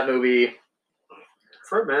see that movie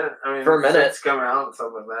for a minute. I mean, for a minute. It's coming out and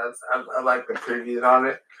stuff like that. I like the previews on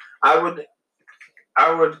it. I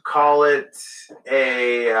would call it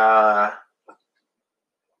a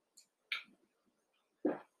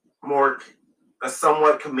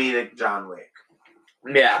somewhat comedic John Wick.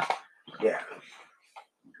 Yeah. Yeah.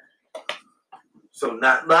 So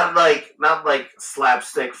not like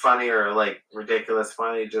slapstick funny or like ridiculous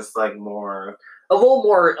funny, just like more a little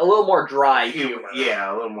more dry humor.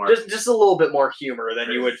 Yeah, a little more just a little bit more humor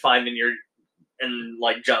than you would find in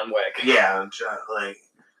like John Wick. Yeah, like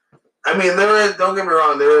I mean don't get me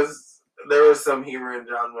wrong, there was some humor in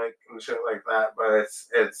John Wick and shit like that, but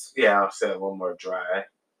it's yeah, I'll say a little more dry.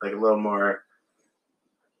 Like a little more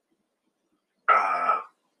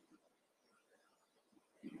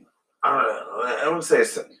I don't know. I would say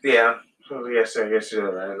so, yeah. I guess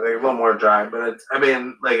you're right. Like a little more dry, but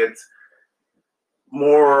it's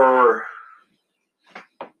more.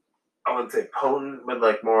 I wouldn't say potent, but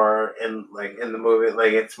like more in the movie.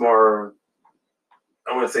 Like it's more.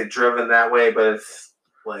 I wouldn't say driven that way, but it's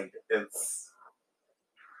like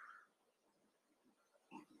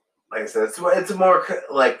I said, it's a more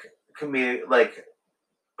like comedic, like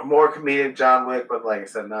a more comedic John Wick, but like I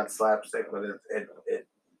said, not slapstick, but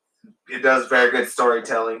it does very good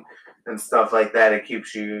storytelling and stuff like that. It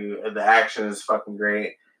keeps you, the action is fucking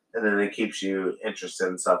great, and then it keeps you interested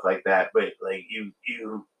and stuff like that. But like you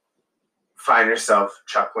find yourself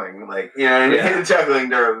chuckling, like you know what I mean? Yeah. Chuckling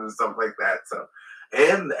during and stuff like that. So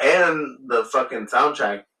and the fucking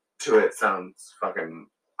soundtrack to it sounds fucking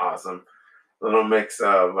awesome. Little mix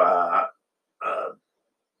of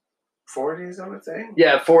 40s, I would say.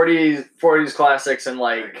 Yeah, 40s classics and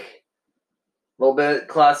like a little bit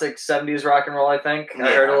classic 70s rock and roll, I think. Yeah.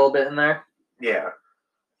 I heard a little bit in there. Yeah.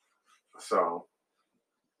 So,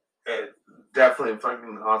 it definitely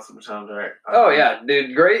fucking awesome soundtrack. Oh, yeah,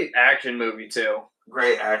 dude. Great action movie, too.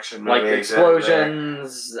 Great action movie. Like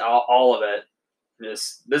explosions, all of it.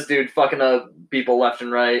 Just this dude fucking up people left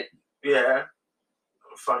and right. Yeah.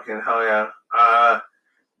 Fucking hell yeah.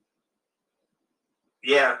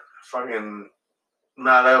 Yeah. Fucking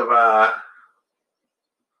not of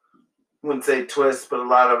wouldn't say twist, but a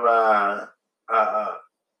lot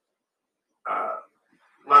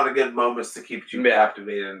of good moments to keep you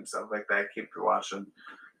captivated and stuff like that, keep you watching,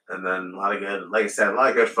 and then a lot of good, like I said, a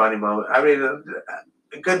lot of good funny moments. I mean,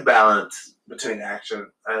 a good balance between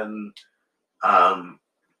action and,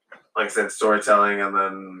 like I said, storytelling, and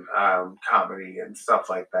then comedy and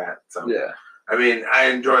stuff like that. So yeah, I mean,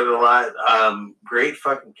 I enjoyed it a lot. Great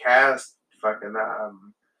fucking cast. Fucking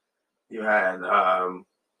you had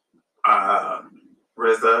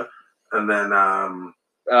RZA, and then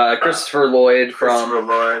Christopher Lloyd from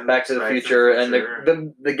Back to the Future, and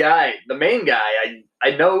the main guy.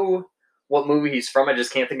 I know what movie he's from. I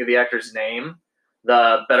just can't think of the actor's name.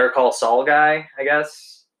 The Better Call Saul guy, I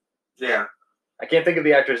guess. Yeah, I can't think of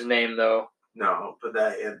the actor's name though. No, but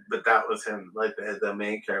that was him, like the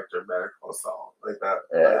main character of Better Call Saul, like that.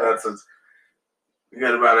 Yeah. Like, that's what's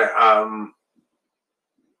good about it.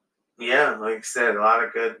 Yeah, like I said, a lot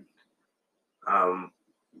of good.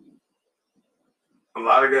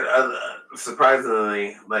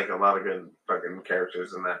 Surprisingly, like a lot of good fucking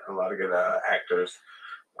characters in that. A lot of good actors.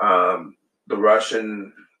 The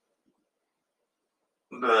Russian,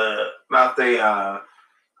 not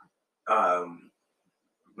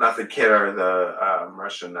the kid or the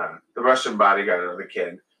Russian bodyguard or the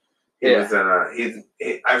kid. He was in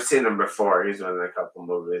I've seen him before. He's been in a couple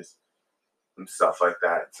movies and stuff like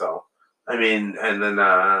that. So, I mean, and then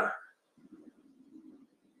I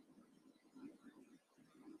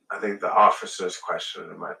think The Officer's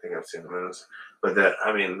questioned him. I think I've seen him in this. But that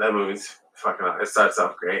movie's fucking, it starts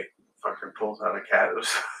off great. Fucking pulls out a cat.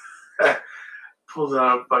 Pulls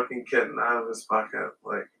out a fucking kitten out of his pocket.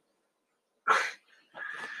 Like,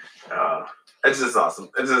 it's just awesome.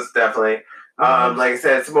 It's just definitely, like I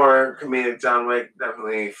said, it's more comedic John Wick.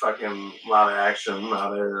 Definitely fucking a lot of action, a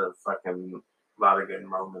lot of good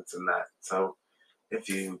moments in that. So if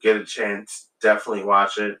you get a chance, definitely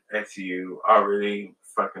watch it. If you already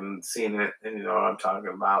fucking seen it and you know what I'm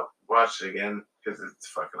talking about, watch it again because it's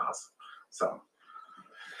fucking awesome. So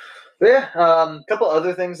yeah, a couple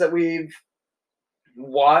other things that we've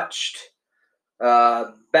watched.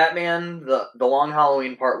 Batman, the Long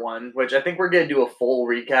Halloween Part 1, which I think we're gonna do a full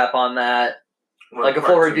recap on that, like a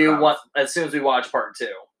full review as soon as we watch Part 2.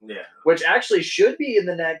 Yeah, which actually should be in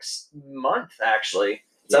the next month. Actually,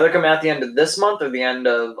 it's either coming out at the end of this month or the end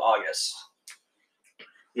of August.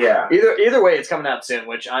 Yeah. Either way, it's coming out soon,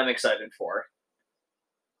 which I'm excited for.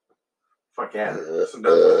 Fuck yeah! The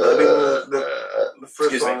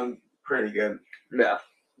first one pretty good. Yeah.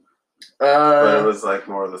 But it was like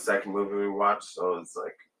more of the second movie we watched, so it's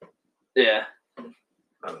like yeah,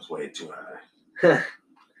 that was way too high.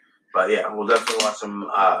 But yeah, we'll definitely watch them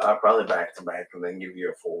probably back to back and then give you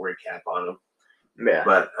a full recap on them. Yeah.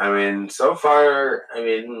 But I mean, so far, I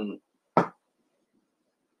mean,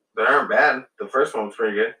 they aren't bad. The first one was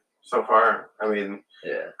pretty good so far. I mean,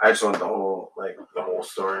 yeah, I just want the whole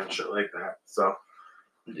story and shit like that. So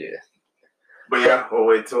yeah. But yeah, we'll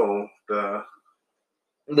wait till the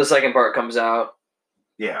second part comes out.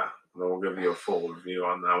 Yeah, then we'll give you a full review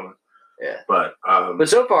on that one. Yeah. But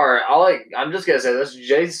so far, I'm just gonna say this: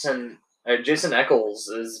 Jason Eccles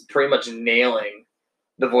is pretty much nailing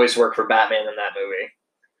the voice work for Batman in that movie.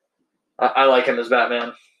 I like him as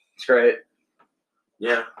Batman. It's great.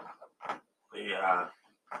 Yeah.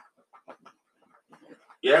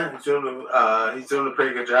 Yeah, he's doing a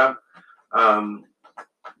pretty good job.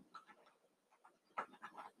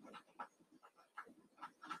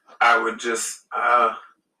 I would just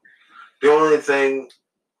the only thing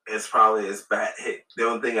is probably his the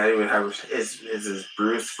only thing I even have is his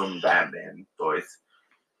Bruce from Batman voice.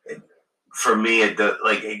 For me, it does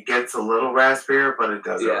it gets a little raspier, but it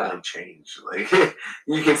doesn't really change. Like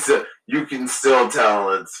you can still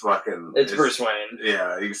tell it's fucking. It's Bruce Wayne.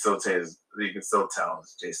 Yeah, you can still tell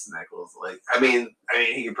it's Jason Eccles. Like I mean,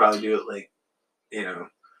 he could probably do it a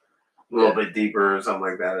little bit deeper or something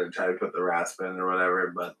like that, and try to put the rasp in or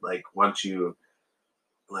whatever. But once he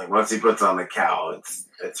puts on the cowl,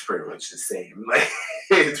 it's pretty much the same. Like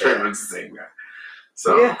it's pretty much the same guy.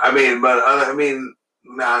 So I mean,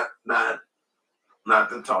 not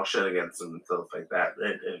to talk shit against him and stuff like that.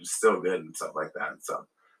 It was still good and stuff like that. So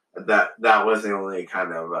that was the only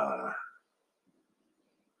kind of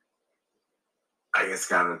I guess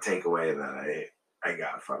kind of takeaway that I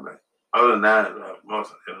got from it. Other than that, it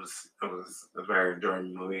was a very enjoyable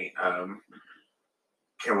movie.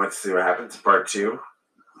 Can't wait to see what happens in part 2.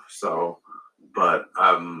 So, but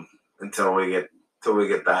until we get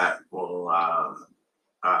that, we'll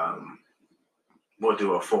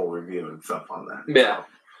do a full review and stuff on that. Yeah.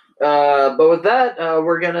 So. But with that,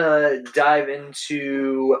 we're gonna dive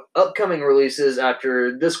into upcoming releases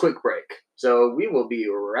after this quick break. So we will be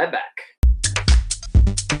right back.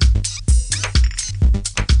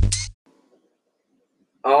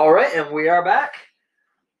 All right, and we are back.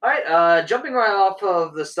 All right, jumping right off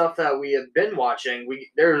of the stuff that we have been watching,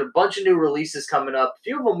 there's a bunch of new releases coming up. A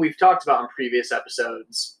few of them we've talked about in previous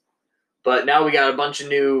episodes, but now we got a bunch of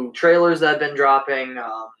new trailers that have been dropping.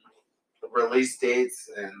 Release dates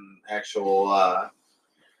and actual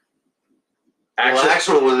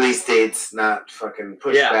release dates, not fucking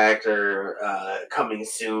pushback or coming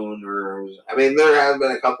soon. Or I mean, there have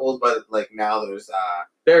been a couple, but now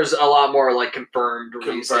there's a lot more confirmed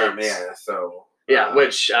release dates. Yeah. So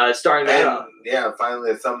which starting that up. Yeah, finally,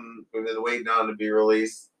 it's something we've been waiting on to be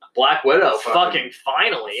released. Black Widow, fucking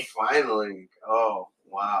finally. Finally. Oh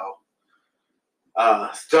wow.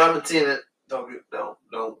 Still haven't seen it. Don't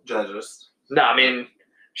judge us. No, I mean,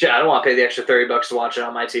 shit, I don't want to pay the extra $30 to watch it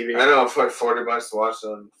on my TV. I know, for $40 to watch it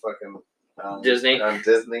on fucking Disney. On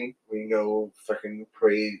Disney, we can go fucking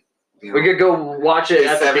pray. We could go watch it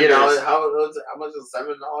at the theaters. How much is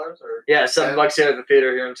 $7 or? Yeah, $7 here at the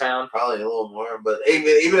theater here in town. Probably a little more, but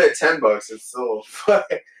even at $10, it's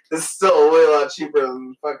still way a lot cheaper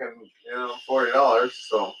than fucking $40.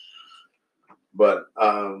 So, but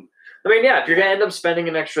I mean, yeah, if you're gonna end up spending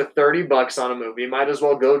an extra $30 on a movie, you might as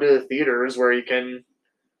well go to the theaters where you can,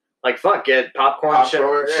 get popcorn shit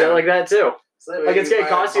like that too. So it's gonna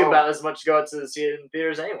cost you about as much to go out to see it in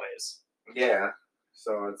theaters, anyways. Yeah,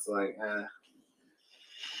 so it's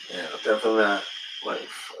definitely not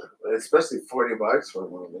especially $40 for a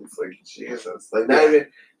movie. It's Jesus, not even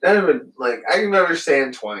I can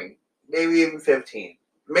understand 20, maybe even 15,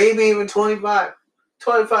 maybe even 25,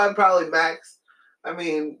 25 probably max. I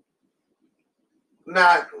mean.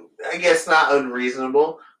 not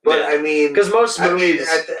unreasonable, but Yeah. I mean, Because most movies,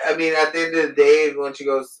 at the end of the day, once you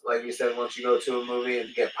go, like you said, once you go to a movie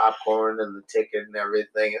and get popcorn and the ticket and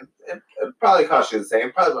everything, it probably costs you the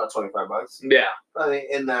same, probably about $25. yeah, Probably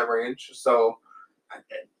in that range. So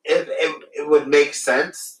it would make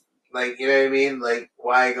sense. Like, you know what I mean? Like,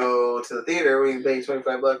 why go to the theater when you pay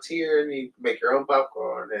 $25 here and you make your own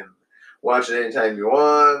popcorn and watch it anytime you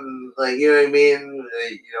want? Like, you know what I mean?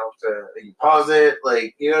 You pause it.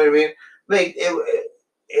 Like, you know what I mean? Like,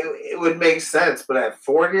 it would make sense. But at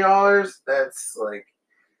 $40, that's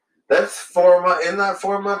 4 months. Isn't that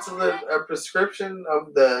 4 months of the prescription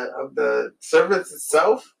of the service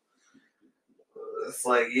itself? It's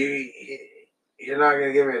like you're not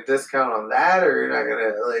gonna give me a discount on that, or you're not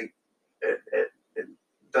gonna like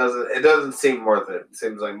it doesn't seem worth it. It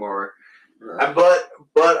seems like more, but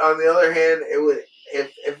on the other hand, it would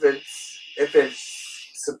if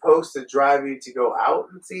it's supposed to drive you to go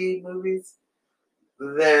out and see movies,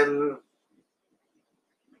 then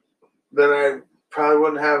I probably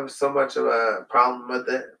wouldn't have so much of a problem with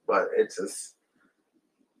it. But it's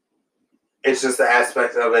just the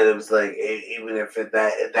aspect of it. It was like, even if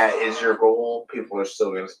that is your goal, people are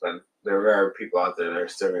still going to spend. There are people out there that are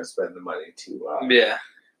still going to spend the money to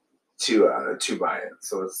buy it.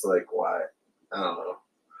 So it's like, why? I don't know.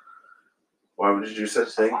 Why would you do such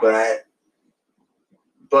a thing?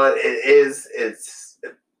 But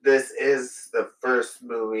this is the first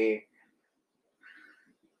movie.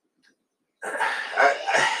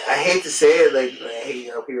 I hate to say it, like, I hate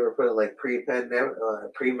how people are putting like pre-pandemic,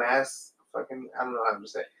 pre-mass. Fucking, I don't know how to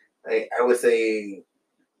say. I would say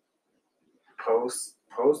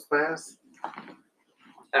post-mass.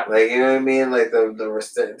 Yeah. Like, you know what I mean? Like the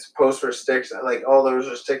post-restriction, like all those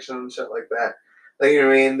restrictions and shit like that. Like, you know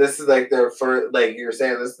what I mean? This is like their first, like you're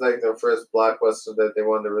saying, this is like their first blockbuster that they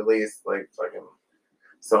wanted to release. Like, fucking.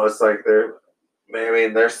 So it's like their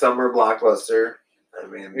summer blockbuster. I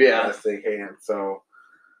mean, yeah, best they can. So,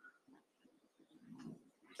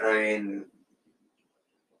 I mean,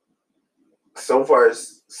 so far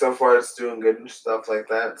it's doing good and stuff like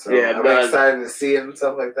that. So yeah, I'm excited to see it and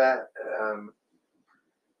stuff like that.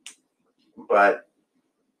 But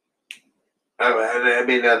I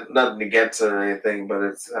mean, nothing against it or anything, but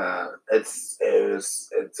it's a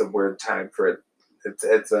weird time for it. It's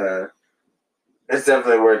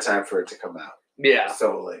definitely a weird time for it to come out. Yeah.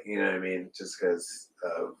 So, like, you know what I mean? Just because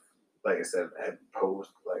of, like I said,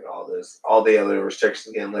 post, like all the other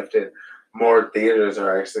restrictions getting lifted, more theaters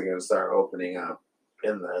are actually going to start opening up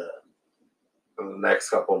in the next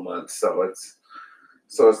couple of months. So it's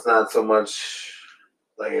not so much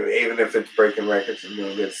like, even if it's breaking records and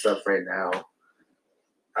doing good stuff right now.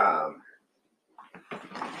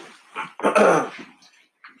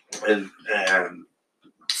 And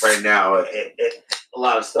right now, a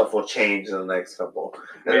lot of stuff will change in the next couple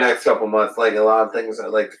months. Like, a lot of things are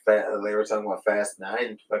like they were talking about Fast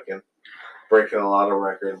 9, fucking breaking a lot of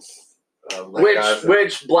records.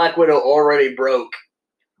 Which Black Widow already broke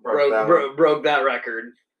that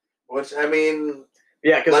record. Which, I mean,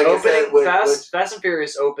 yeah, because like Fast and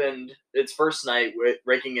Furious opened its first night with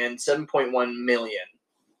raking in 7.1 million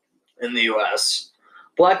in the U.S.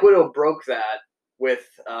 Black Widow broke that with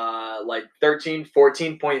like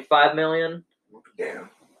 14.5 million. Damn.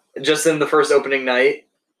 Just in the first opening night.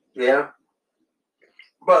 Yeah.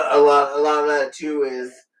 But a lot of that too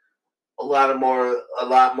is a lot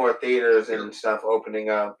more theaters and stuff opening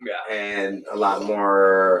up. Yeah. And a lot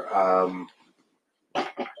more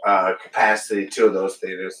capacity to those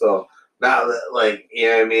theaters. So now that, like, you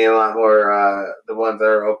know what I mean, a lot more the ones that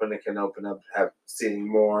are open that can open up have seen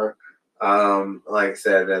more. Like I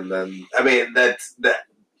said, and then I mean that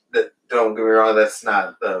don't get me wrong, that's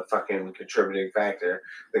not the fucking contributing factor.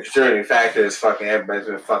 The contributing factor is fucking everybody's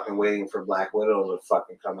been fucking waiting for Black Widow to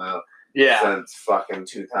fucking come out. Yeah. Since fucking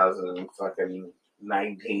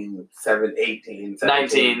 2019, 17,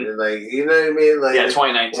 19. Like, you know what I mean? Like, yeah,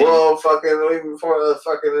 2019. Well, fucking even before the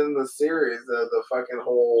fucking in the series, the fucking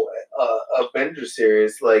whole Avengers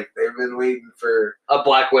series, like, they've been waiting for a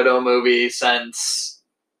Black Widow movie since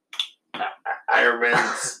Iron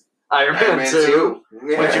Man 2.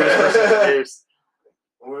 Yeah. When she was first introduced.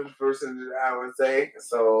 One person, I would say.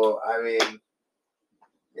 So, I mean,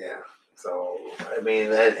 yeah. So, I mean,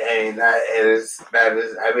 that is. I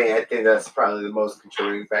mean, I think that's probably the most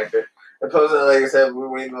contributing factor. And plus, like I said, we're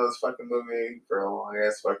waiting on this fucking movie for a long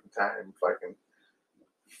ass fucking time. Fucking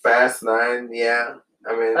Fast 9, yeah.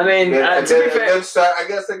 I mean, to be fair, good start. I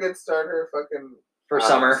guess a good starter, fucking for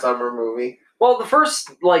summer movie. Well, the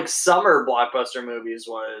first like summer blockbuster movies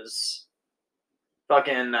was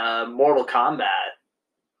fucking Mortal Kombat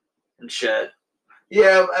and shit.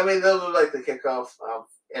 Yeah, I mean those are like the kickoff of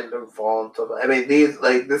end of fall and stuff. I mean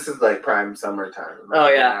this is like prime summertime. Oh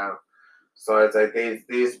yeah. Now. So it's like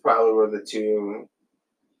these probably were the two,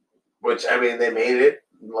 which I mean they made it.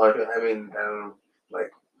 Like I don't know,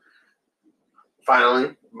 like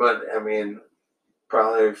finally, but I mean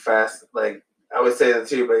probably Fast. Like I would say the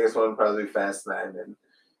two biggest one probably Fast 9 and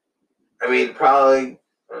I mean probably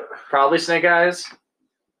Snake Eyes.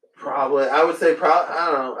 Probably I would say probably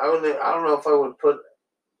I don't know. I don't know if I would put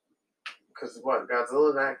because what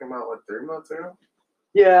Godzilla that came out 3 months ago.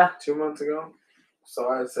 Yeah. 2 months ago. So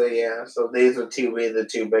I'd say yeah. So these would be the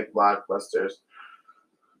two big blockbusters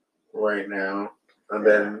right now, and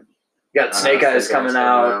then you got Snake Eyes coming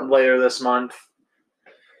out later this month.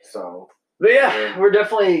 So, but yeah, we're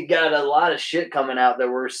definitely got a lot of shit coming out that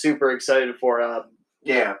we're super excited for.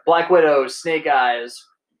 Yeah, Black Widow, Snake Eyes,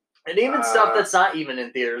 and even stuff that's not even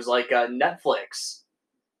in theaters, like Netflix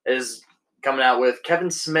is coming out with Kevin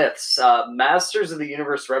Smith's Masters of the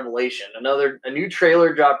Universe Revelation. A new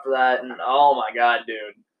trailer dropped for that, and oh my god,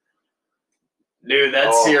 dude,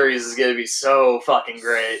 that series is gonna be so fucking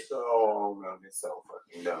great. So gonna be so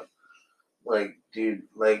fucking dumb. Like, dude,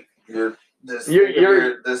 like just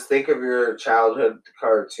think of your childhood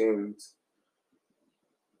cartoons.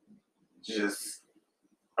 It's just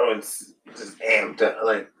amped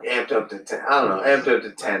up to 10. I don't know, amped up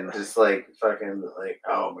to 10. Just like fucking like,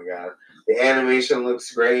 oh my god, the animation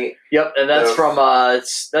looks great. Yep, and that's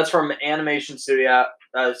from Animation Studio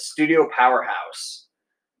Powerhouse,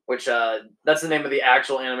 which that's the name of the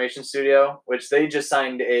actual animation studio, which they just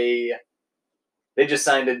signed a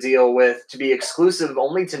deal with to be exclusive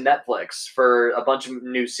only to Netflix for a bunch of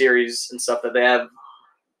new series and stuff that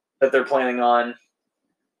they're planning on.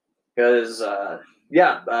 Because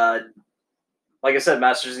like I said,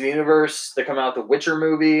 Masters of the Universe, they're coming out with the Witcher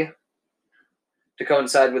movie to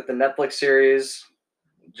coincide with the Netflix series.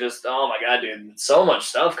 Just, oh my god, dude, so much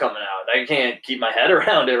stuff coming out. I can't keep my head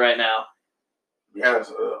around it right now. Yeah,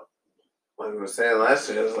 so, like I was saying last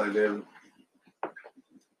year, it's like, dude,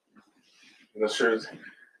 the truth.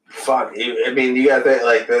 Fuck, I mean, you got that,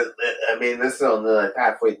 like, I mean, this is only like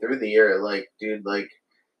halfway through the year. Like, dude, like,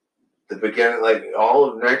 the beginning, like, all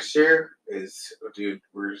of next year is, dude,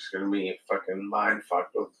 we're just gonna be fucking mind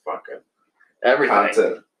fucked with fucking everything.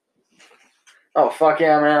 Content. Oh, fuck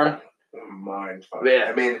yeah, man. Mind fucked. Yeah.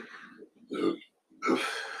 I mean,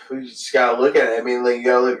 we just gotta look at it. I mean, like, you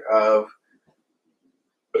gotta look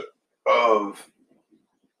of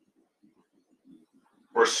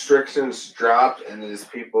restrictions dropped and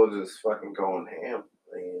just people just fucking going ham.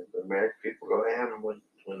 Like, the American people go ham when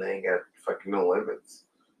they ain't got fucking no limits.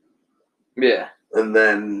 Yeah. And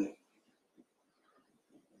then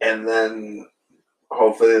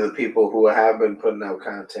hopefully the people who have been putting out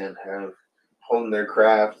content have honed their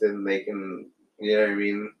craft and they can, you know what I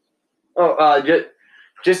mean? Oh,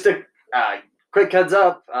 just a quick heads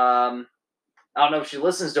up. I don't know if she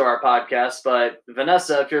listens to our podcast, but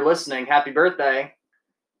Vanessa, if you're listening, happy birthday.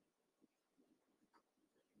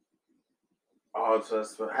 Oh, so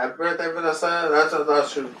happy birthday, Vanessa. That's what I thought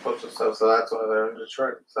she posted stuff, so that's why they're in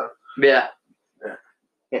Detroit. So. Yeah.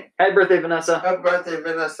 Happy birthday, Vanessa. Happy birthday,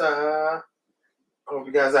 Vanessa. Hope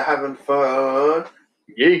you guys are having fun.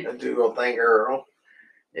 Yeah. I do go thank girl.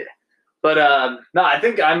 Yeah. But, no, I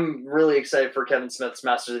think I'm really excited for Kevin Smith's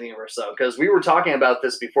Masters of the Universe, though, because we were talking about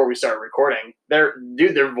this before we started recording. Their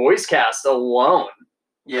voice cast alone.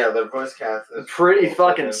 Yeah, their voice cast is pretty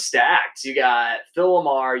fucking stacked. You got Phil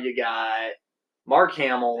Lamar, you got Mark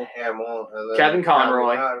Hamill, and then Kevin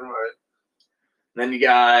Conroy. Then you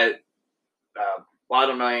got, I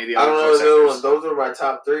don't know any of the other voice actors. Those are my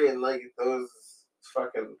top three, and like those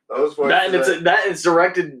voices. That is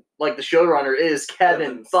directed, like the showrunner is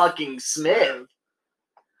Kevin fucking Smith.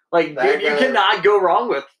 Like, dude, you cannot go wrong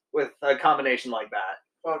with a combination like that.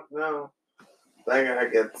 Fuck no. That guy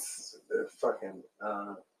gets fucking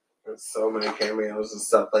so many cameos and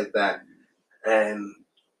stuff like that, and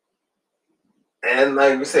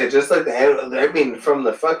like we say, just like from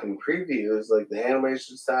the fucking previews, like the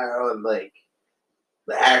animation style and like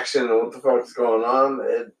the action and what the fuck's going on,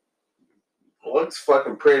 it looks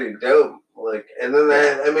fucking pretty dope. Like, and then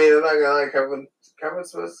I'm not gonna lie, Kevin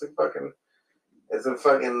Smith's is a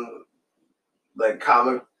fucking like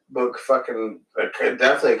comic book fucking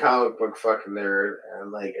definitely a comic book fucking nerd,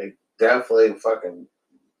 and like definitely fucking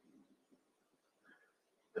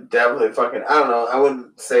I don't know, I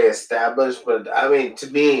wouldn't say established, but I mean, to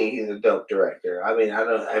me, he's a dope director. I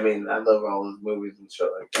love all his movies and shit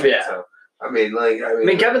like that. Yeah. So,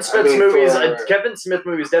 Kevin Smith's movies. Kevin Smith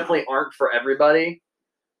movies definitely aren't for everybody.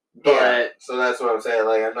 But yeah, so that's what I'm saying.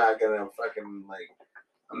 Like, I'm not gonna fucking like.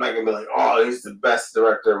 I'm not gonna be like, oh, he's the best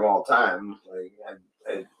director of all time. Like,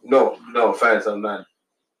 no offense, I'm not.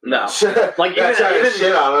 No, like even trying to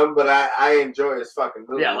shit on him, but I enjoy his fucking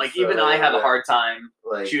movies. Yeah, like even I have a hard time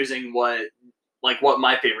choosing what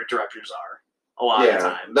my favorite directors are. A lot of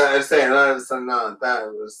times. I'm saying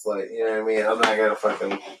that was like, you know what I mean. I'm not gonna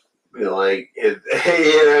fucking be like, you know what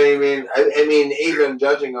I mean. I mean, even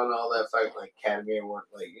judging on all that fucking like Academy Award,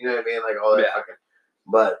 like you know what I mean, like all that fucking.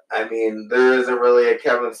 But I mean, there isn't really a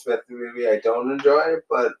Kevin Smith movie I don't enjoy,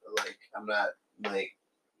 but like I'm not like,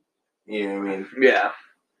 you know what I mean. Yeah.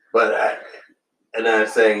 But I'm not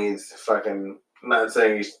saying he's fucking. I'm not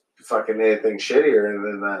saying he's fucking anything shittier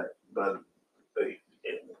than that. But I'm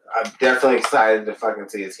definitely excited to fucking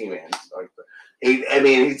see his He-Man. Like,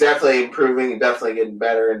 he's definitely improving, definitely getting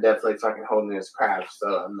better, and definitely fucking holding his craft.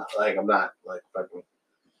 So I'm not like fucking,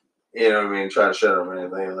 you know what I mean, trying to shut him or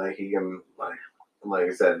anything. Like he can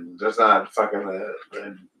like I said, there's not fucking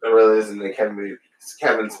there really isn't a Kevin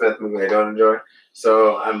Smith movie I don't enjoy.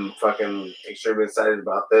 So I'm fucking extremely excited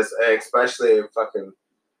about this, especially if fucking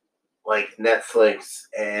like Netflix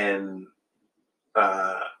and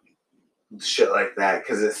shit like that,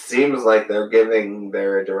 because it seems like they're giving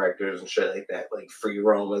their directors and shit like that like free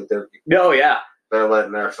roam, like they're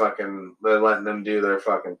letting them do their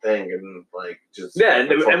fucking thing and like just and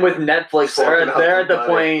with Netflix they're at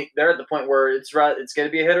the point where it's gonna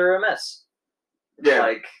be a hit or a miss. Yeah,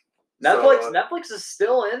 like Netflix is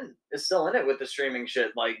still in it with the streaming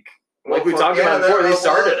shit. Like we talked about before, they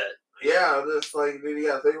started it. Yeah, just like you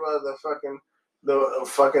gotta think about the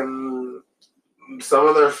fucking some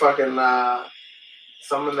of their fucking like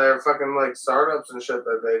startups and shit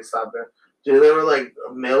that they stopped in. Dude, they were like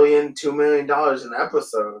 $1 million, $2 million an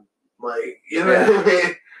episode. Like, you know what I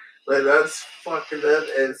mean? Like, that's fucking it.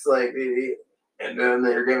 It's like, and then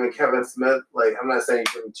they're giving Kevin Smith, like, I'm not saying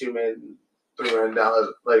give him $2 million, $3 million,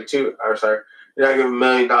 like, you're not giving $1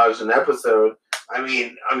 million an episode. I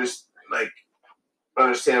mean, I'm just, like,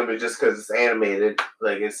 understandably, just because it's animated,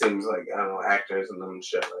 like, it seems like, I don't know, actors and them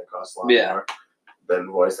shit, like, cost a lot more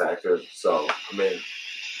than voice actors. So, I mean,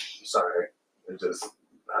 sorry. It just,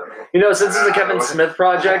 I don't know. You know, since it's a Kevin Smith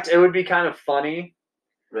project, it would be kind of funny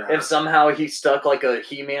if somehow he stuck like a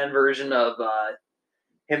He-Man version of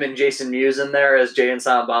him and Jason Mewes in there as Jay and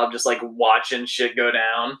Silent Bob, just like watching shit go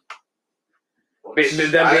down. Being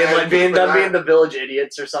the village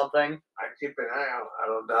idiots or something. I keep an eye out. I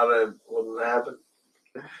don't doubt it wouldn't happen.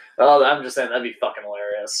 Oh, I'm just saying that'd be fucking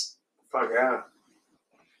hilarious. Fuck yeah.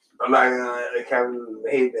 I'm not gonna Kevin.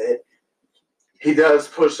 He does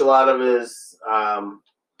push a lot of his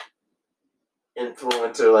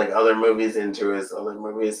influence or like other movies into his other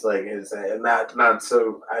movies, like his not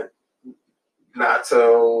so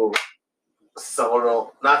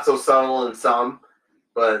subtle in some,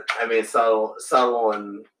 but I mean subtle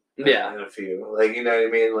in a few. Like you know what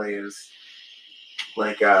I mean? Like it's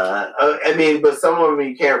like I mean, but some of them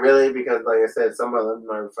you can't really because like I said, some of them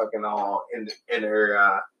are fucking all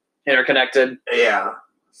interconnected. Yeah.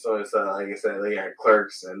 So it's like I said, like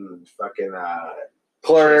Clerks and fucking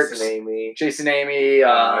Clerks, Jason Amy,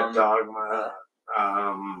 Dogma,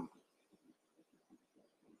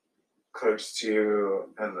 Clerks 2,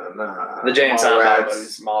 and then the Jay and Silent Bob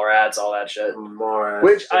movies, Mallrats, all that shit.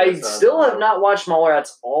 Which I still have not watched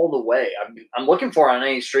Mallrats all the way. I'm looking for it on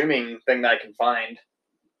any streaming thing that I can find.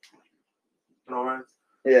 Mallrats?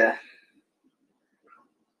 Yeah.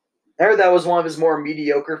 I heard that was one of his more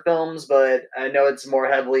mediocre films, but I know it's more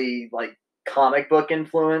heavily like comic book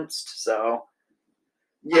influenced, so.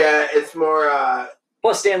 Yeah, it's more.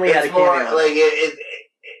 Plus, Stanley had a cameo. Like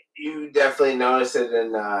you definitely notice it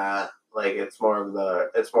in like it's more of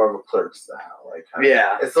a Clerks style, like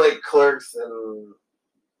it's like Clerks and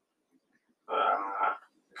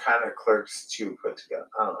kind of Clerks 2 put together.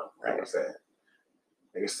 I don't know how to say it.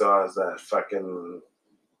 It still has that fucking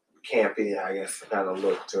campy, I guess, kind of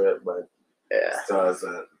look to it, but still has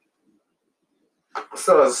a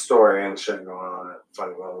story and shit going on,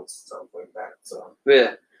 funny moments, stuff like that. So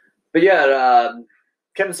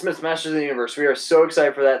Kevin Smith's Masters of the Universe. We are so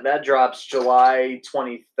excited for that. That drops July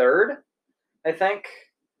 23rd, I think.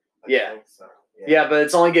 I think so. Yeah, but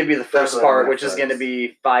it's only going to be the first part, which is going to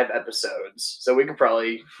be 5 episodes. So we could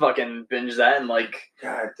probably fucking binge that in like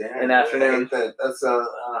an afternoon. That's so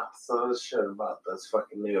shit about this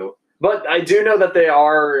fucking new. But I do know that they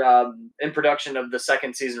are in production of the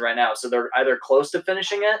second season right now. So they're either close to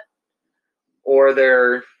finishing it or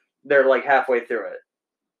they're like halfway through it.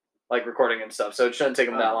 Like recording and stuff. So it shouldn't take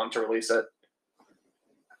them that long to release it.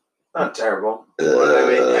 Not terrible.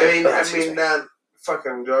 I mean, not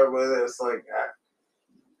fucking enjoyable. It's like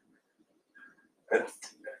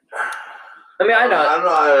I mean, I know. I don't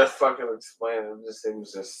know how to fucking explain it. It just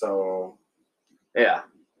seems just so. Yeah.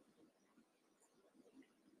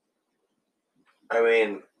 I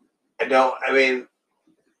mean,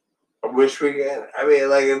 I wish we could. I mean,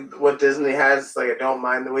 like what Disney has, like I don't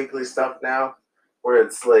mind the weekly stuff now, where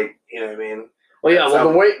it's like, you know what I mean. Well, yeah.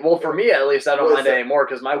 Well, for me at least, I don't mind it anymore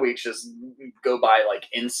because my weeks just go by like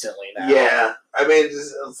instantly now. Yeah, I mean,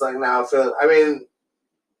 it's like now. I mean,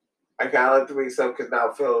 I kind of like the week stuff because now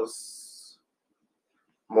it feels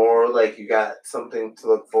more like you got something to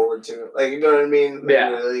look forward to. Like, you know what I mean? Like, yeah.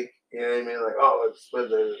 Like, you know what I mean? Like, oh, it's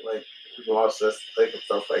whether like we can watch this, like and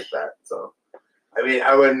stuff like that. So, I mean,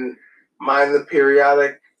 I wouldn't mind the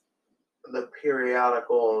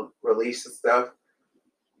periodical release of stuff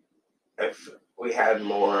if we had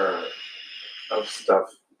more of stuff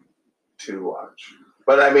to watch.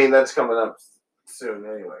 But I mean, that's coming up soon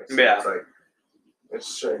anyway. So yeah. It's like,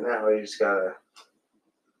 it's right now. You just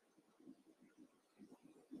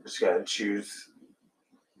gotta choose.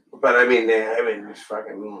 But I mean, just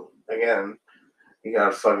fucking again, you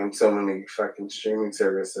got fucking so many fucking streaming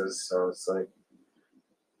services. So it's like,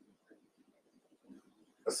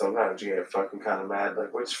 sometimes you get fucking kind of mad,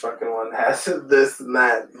 like which fucking one has this and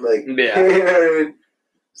that, like, yeah. You know what I mean?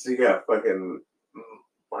 So you got fucking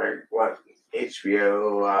like what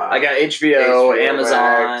HBO? I got HBO,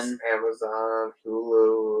 Amazon,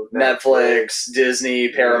 Hulu, Netflix, Disney,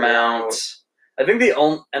 Paramount. I think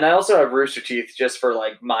and I also have Rooster Teeth just for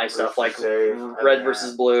like my stuff, like Red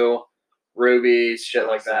versus Blue, Ruby, shit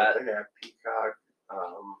like that. I got Peacock,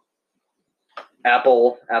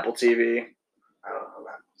 Apple TV. I don't know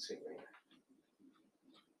about TV.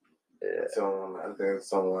 Yeah. So I think it's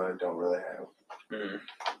the only one I don't really have. Mm.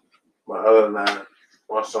 But other than that,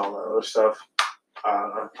 watched all the other stuff.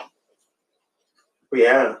 But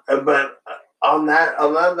yeah, but on that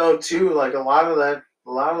note too, like a lot of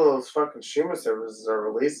those fucking streaming services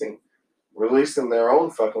are releasing their own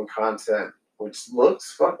fucking content, which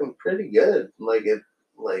looks fucking pretty good. I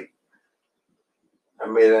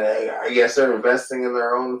mean, I guess they're investing in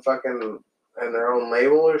their own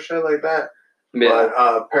label or shit like that. Yeah.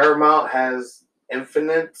 But Paramount has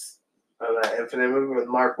Infinite. That Infinite movie with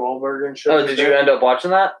Mark Wahlberg and shit. Oh, did you end up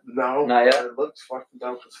watching that? No, not yet. It looks fucking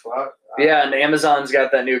dope as fuck. Yeah, and Amazon's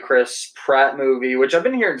got that new Chris Pratt movie, which I've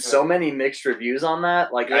been hearing so many mixed reviews on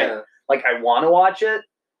that. Like, I want to watch it,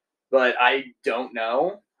 but I don't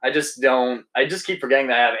know. I just keep forgetting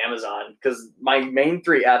that I have Amazon because my main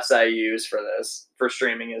 3 apps I use for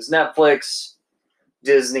streaming is Netflix,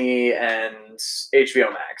 Disney, and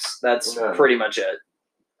HBO Max. That's pretty much it.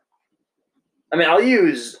 I mean, I'll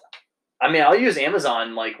use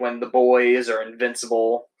Amazon like when The Boys or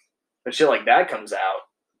Invincible and shit like that comes out.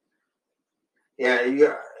 Yeah, you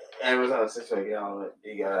got Amazon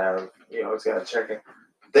you gotta have, it's gotta check it.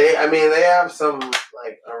 They have some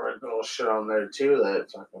like original shit on there too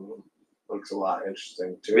that fucking looks a lot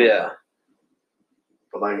interesting too. Yeah.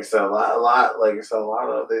 But like I said, a lot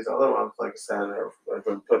of these other ones, like I said, have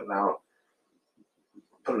been putting out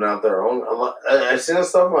their own. I've seen a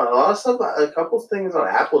lot of stuff, a couple things on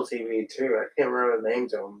Apple TV too. I can't remember the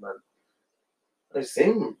names of them, but they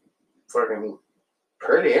seem fucking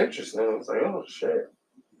pretty interesting. It's like, oh shit.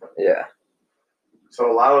 Yeah. So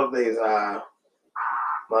a lot of these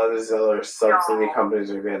other subsidy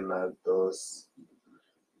companies are getting those.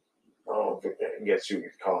 I guess you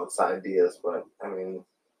could call it side deals, but I mean,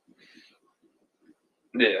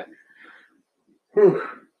 yeah.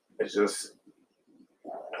 It's just.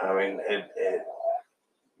 I mean,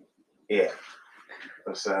 yeah.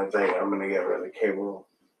 So I think I'm gonna get rid of cable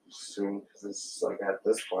soon because it's like at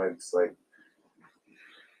this point, it's like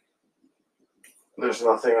there's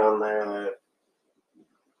nothing on there that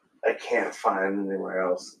I can't find anywhere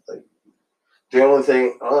else. Like the only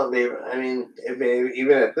thing,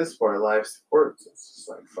 even at this point, live sports, it's just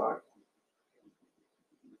like fuck.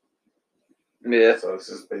 Yeah. So it's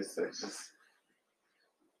just basically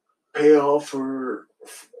pay all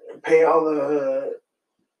the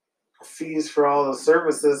fees for all the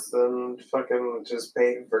services, then fucking just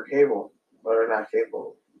pay for cable, or not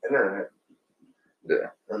cable, internet.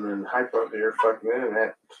 Yeah. And then hype up your fucking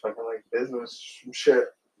internet, fucking like business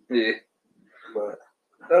shit. Yeah. But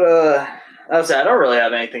I don't really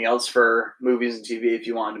have anything else for movies and TV. If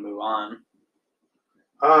you wanted to move on.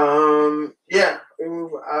 Yeah.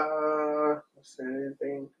 Let's see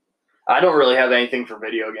anything. I don't really have anything for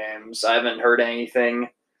video games. I haven't heard anything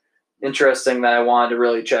interesting that I wanted to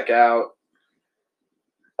really check out.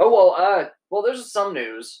 Oh, well, there's some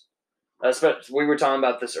news. We were talking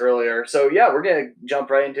about this earlier. So, yeah, we're going to jump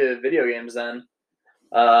right into video games then.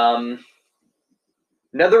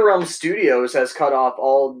 NetherRealm Studios has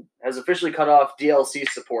officially cut off DLC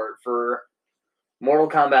support for Mortal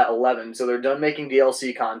Kombat 11, so they're done making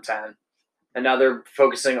DLC content, and now they're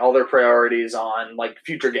focusing all their priorities on like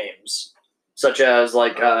future games, such as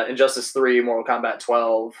like Injustice 3, Mortal Kombat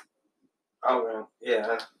 12. Oh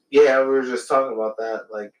yeah, we were just talking about that.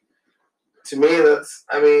 Like, to me, that's.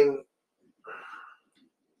 I mean,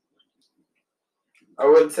 I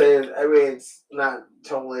would say. I mean, it's not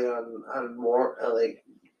totally on more like.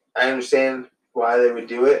 I understand why they would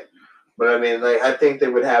do it, but I mean, like, I think they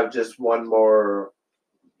would have just one more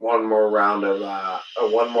round of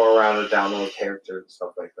download characters and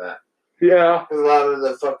stuff like that. Yeah, because a lot of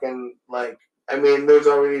the fucking like. I mean, there's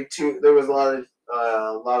already two. There was a lot of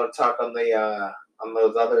talk on the on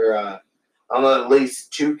those other on at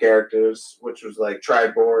least two characters, which was like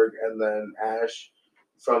Triborg and then Ash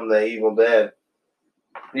from the Evil Dead.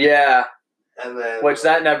 Yeah, and then which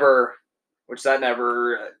that never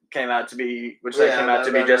came out to be. That came out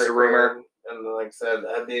to be just a rumor. And like I said,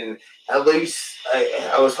 I mean, at least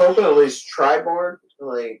I was hoping at least Triborg,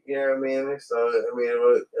 like, you know what I mean. So I mean, it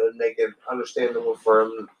would make it understandable for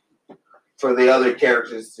him, for the other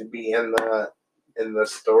characters to be in the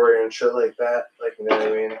story and shit like that. Like, you know what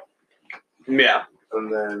I mean? Yeah.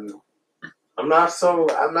 And then I'm not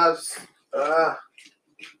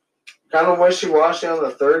kind of wishy-washy on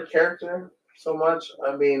the third character so much.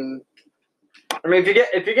 I mean, if you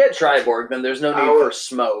get Triborg, then there's no need for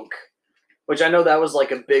Smoke, which I know that was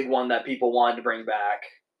like a big one that people wanted to bring back.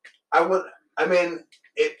 I mean,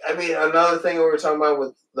 another thing we were talking about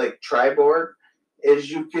with like Triborg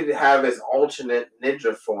is you could have his alternate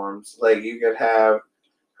ninja forms. Like, you could have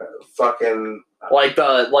fucking like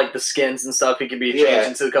the skins and stuff. He could be changed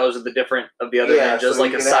into the colors of the other ninjas, so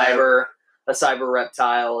like a cyber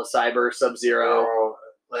reptile, a cyber Sub-Zero.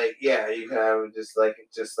 Like, yeah, you can have just like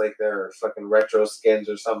their fucking retro skins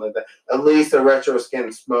or something like that. At least a retro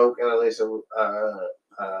skin Smoke, and at least a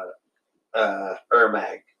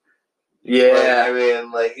Ermac. Yeah, like, I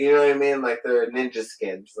mean, like, you know what I mean? Like, they're ninja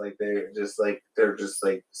skins. Like, they're just like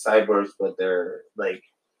cyborgs, but they're like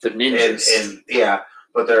ninjas. And yeah,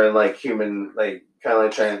 but they're like human, like kind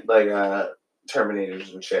of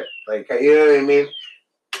Terminators and shit. Like, you know what I mean?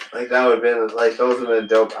 Like, that would have been like those would have been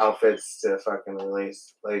dope outfits to fucking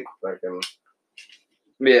release. Like, fucking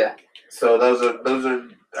yeah. So those are.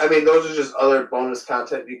 I mean, those are just other bonus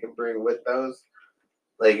content you can bring with those.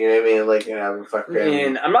 Like, you know what I mean? Like, you know, fucking. I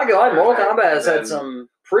mean, I'm not gonna lie, Mortal Kombat has had some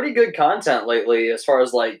pretty good content lately as far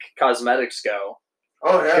as like cosmetics go.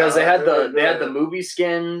 Oh yeah, because they had the movie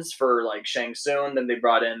skins for like Shang Tsung, then they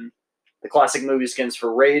brought in the classic movie skins for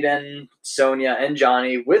Raiden, Sonya, and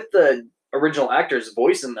Johnny with the original actors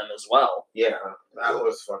voicing them as well. Yeah, that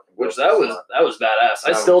was fucking. That was badass.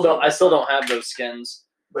 I still don't have those skins.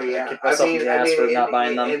 But yeah, I kick myself in the ass for not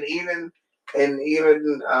buying them. And even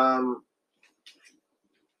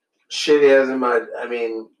shitty as in my.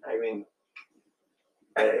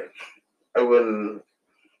 I wouldn't.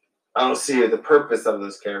 I don't see the purpose of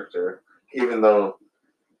this character, even though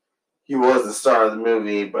he was the star of the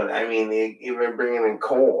movie. But I mean, even bringing in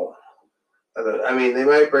Cole. I mean, they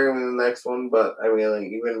might bring him in the next one, but I mean, like,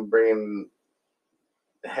 even bringing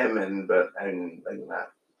him in, but I mean, like,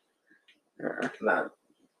 not.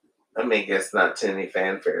 I mean, I guess not to any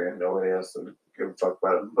fanfare. Nobody else would give a fuck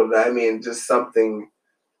about it. But I mean, just something.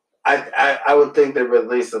 I would think they would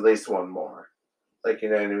release at least one more. Like, you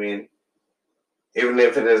know what I mean? Even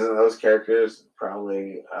if it isn't those characters,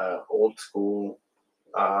 probably old school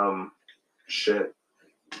shit.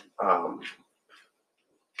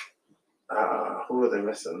 Who are they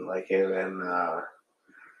missing? Like, even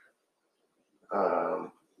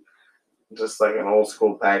just like an old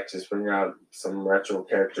school pack, just bring out some retro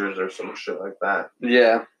characters or some shit like that.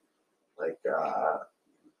 Yeah. Like, I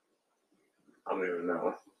don't even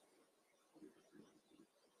know.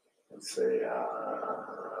 Let's see.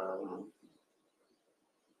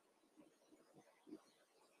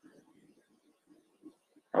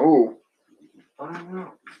 Oh. I don't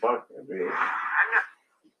know. Fuck.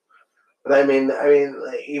 But I mean,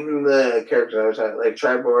 like, even the characters I was talking, like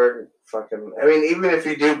Triborg, fucking. I mean, even if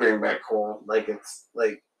you do bring back Cole, like, it's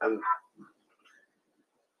like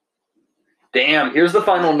Damn. Here's the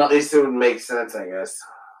final number. At least it would make sense, I guess.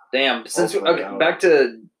 Damn. Back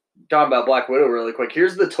to talking about Black Widow really quick.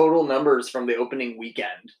 Here's the total numbers from the opening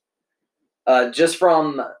weekend. Just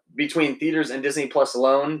from between theaters and Disney Plus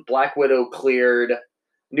alone, Black Widow cleared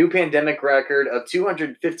new pandemic record of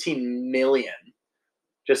 215 million.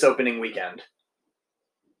 Just opening weekend.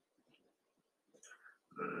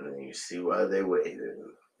 You see why they waited.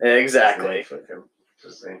 Exactly.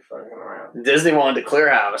 Just ain't fucking around. Disney wanted to clear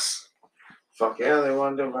house. Fuck yeah, they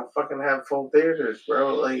wanted to fucking have full theaters,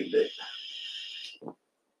 bro. Like,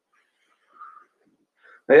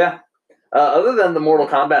 But yeah. Other than the Mortal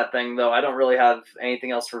Kombat thing, though, I don't really have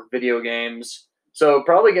anything else for video games. So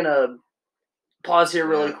probably gonna pause here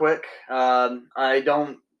really quick. I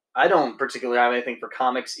don't particularly have anything for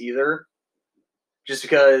comics either. Just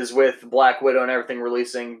because with Black Widow and everything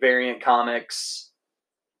releasing, Variant Comics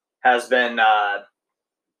has been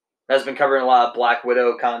covering a lot of Black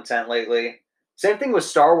Widow content lately. Same thing with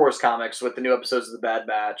Star Wars comics with the new episodes of The Bad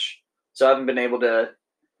Batch. So I haven't been able to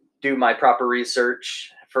do my proper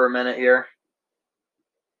research for a minute here.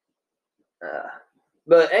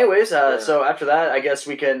 But anyways, so after that, I guess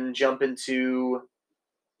we can jump into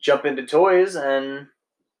toys and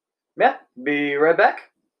yeah, be right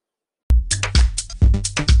back.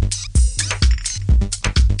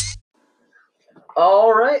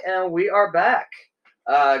 All right, and we are back.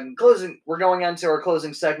 We're going into our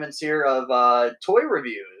closing segments here of toy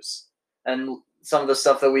reviews and some of the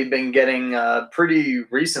stuff that we've been getting pretty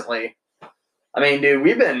recently. I mean, dude,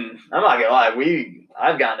 I'm not gonna lie,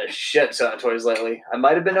 I've gotten a shit ton of toys lately. I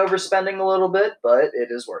might have been overspending a little bit, but it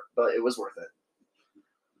was worth it.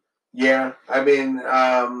 Yeah, I mean,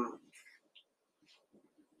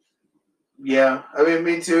 yeah, I mean,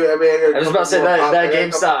 me too. I mean, I was about to say that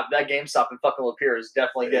GameStop in fucking Lapeer is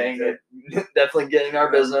definitely getting our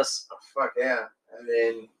business. Fuck yeah! I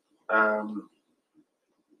mean,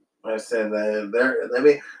 I said that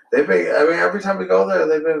every time we go there,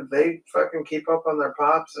 they fucking keep up on their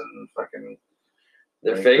pops and fucking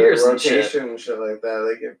their figures their and shit like that.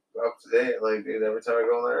 They get up to date. Like, dude, every time I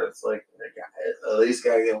go there, it's like at least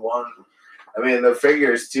gotta get one. I mean, the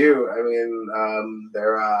figures too. I mean,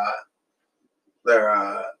 they're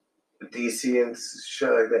DC and shit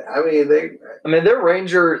like that. I mean,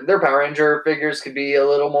 their Power Ranger figures could be a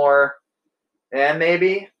little more,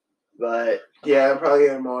 maybe, but yeah, probably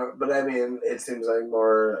get more. But I mean, it seems like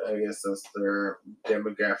more. I guess that's their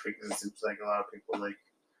demographic. It seems like a lot of people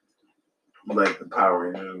like the Power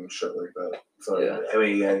Rangers and shit like that. So yeah. I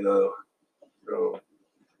mean, you gotta go.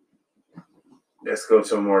 Let's go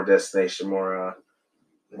to a more destination, more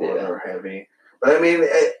heavy. But I mean,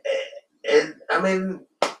 I mean,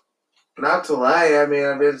 not to lie. I mean,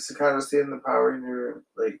 I've been kind of seeing the Power Ranger.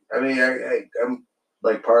 Like, I mean, I'm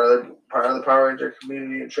like part of the Power Ranger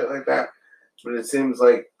community and shit like that. But it seems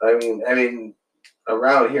like I mean,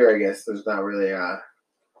 around here, I guess there's not really a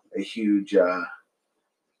huge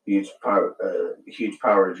Power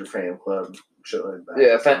Ranger fan club, shit like that.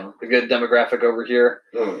 Yeah, a good demographic over here.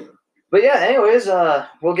 But yeah, anyways,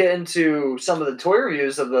 we'll get into some of the toy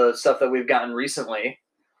reviews of the stuff that we've gotten recently.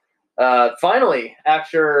 Finally,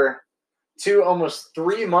 after almost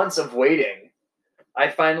 3 months of waiting, I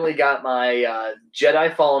finally got my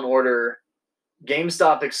Jedi Fallen Order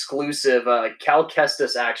GameStop exclusive Cal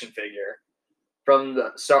Kestis action figure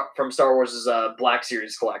from Star Wars' Black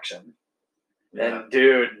Series collection. Yeah. And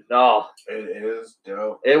dude, it is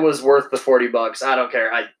dope. It was worth the $40. I don't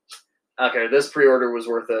care. I don't care. This pre-order was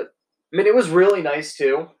worth it. I mean, it was really nice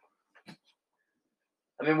too.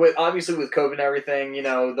 I mean, obviously with COVID and everything, you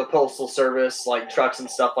know, the postal service, like trucks and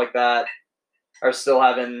stuff like that, are still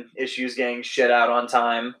having issues getting shit out on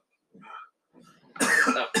time.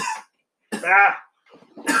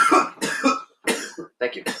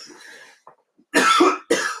 Thank you.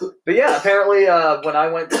 But yeah, apparently when I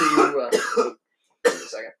went to wait a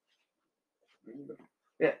second.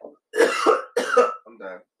 Yeah. I'm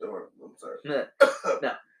done. Don't worry. I'm sorry. No,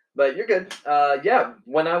 but you're good. Yeah,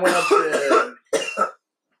 when I went up to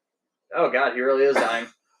oh god, he really is dying.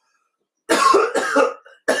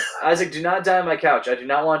 Isaac, do not die on my couch. I do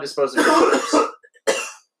not want to dispose of your corpse.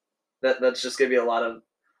 That's just gonna be a lot of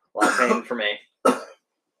pain for me.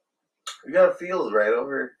 You got a field right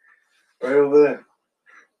over there.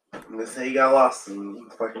 And they say you got lost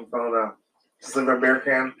and fucking found out. Just leave a beer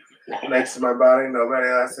can next to my body. Nobody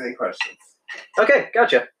asks any questions. Okay,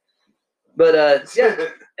 gotcha. But yeah.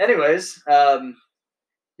 Anyways, I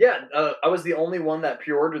was the only one that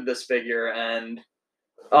pre-ordered this figure, and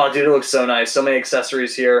oh, dude, it looks so nice. So many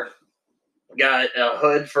accessories here. Got a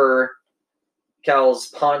hood for Cal's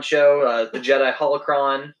poncho, the Jedi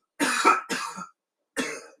holocron.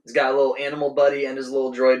 He's got a little animal buddy and his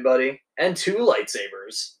little droid buddy, and 2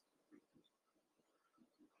 lightsabers.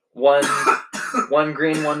 One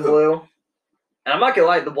green, one blue. And I'm not gonna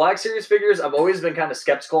lie, the Black Series figures, I've always been kind of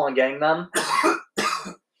skeptical on getting them.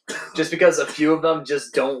 Just because a few of them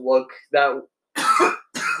just don't look that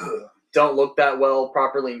well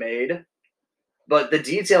properly made. But the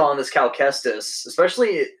detail on this Cal Kestis,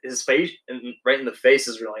 especially his face, right in the face,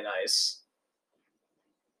 is really nice.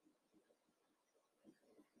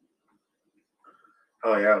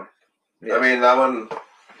 Oh yeah. Yeah. I mean that one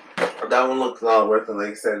looks a lot worth it.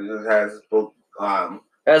 Like I said, it just has both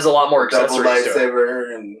it has a lot more double accessories to it.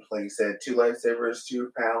 lightsaber and like you said, 2 lightsabers,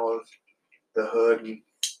 2 panels, the hood, and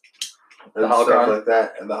holocron. stuff like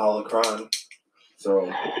that, and the holocron. So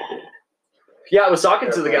yeah, I was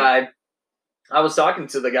talking to the guy. I was talking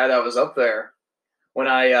to the guy that was up there when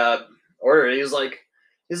I ordered it. He's like,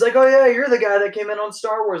 oh yeah, you're the guy that came in on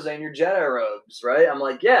Star Wars Day in your Jedi robes, right? I'm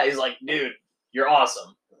like, yeah. He's like, dude, you're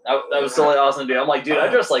awesome. That was totally awesome, dude. I'm like, dude, I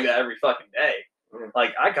dress like that every fucking day.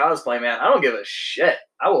 Like, I cosplay, man. I don't give a shit.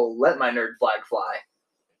 I will let my nerd flag fly.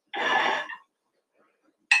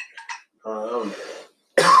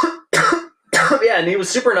 Yeah, and he was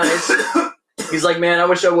super nice. He's like, man, I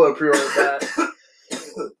wish I would have pre-ordered that.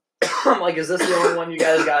 I'm like, is this the only one you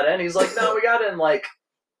guys got in? He's like, no, we got in like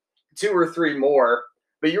 2 or 3 more,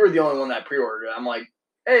 but you were the only one that pre-ordered it. I'm like,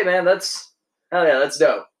 hey, man, hell yeah, that's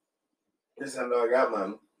dope. Just I know I got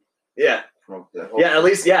mine. Yeah. Yeah, at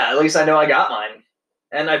least I know I got mine,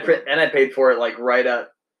 and I paid for it like right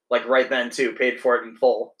then too. Paid for it in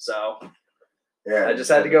full, so yeah, I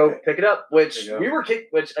just had to go pick it up. Which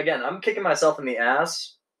again, I'm kicking myself in the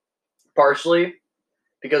ass, partially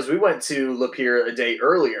because we went to Lapeer a day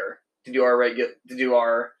earlier to do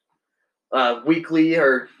our weekly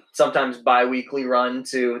or sometimes bi-weekly run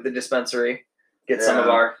to the dispensary, get some of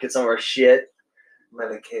our shit,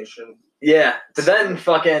 medication. Yeah, but then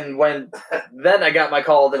then I got my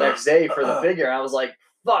call the next day for the figure. And I was like,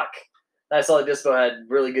 fuck. And I saw the Dispo had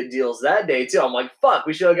really good deals that day too. I'm like, fuck,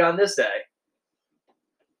 we should have gone this day.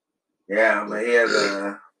 Yeah, but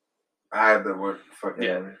I had to work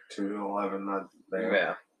fucking 2 to 11 not there.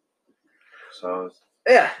 Yeah. So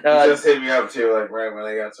yeah, he just hit me up too, like right when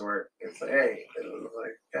I got to work. It's like, hey, it was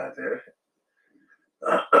like, God damn.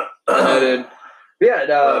 Dude. Yeah,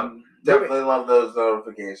 definitely love those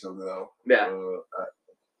notifications though. Yeah.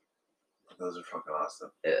 Those are fucking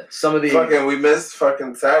awesome. Yeah. Some of the we missed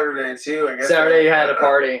fucking Saturday too. I guess Saturday had a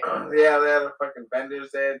party. Yeah, they had a fucking vendors.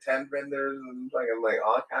 They had 10 vendors and fucking like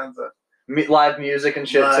all kinds of live music and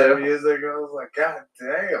shit too. Music. I was like, God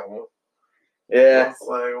damn. Yeah. I was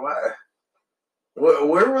like, what?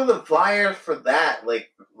 Where were the flyers for that? Like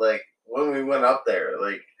when we went up there,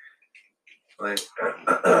 like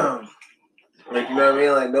you know what I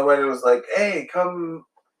mean? Like nobody was like, hey, come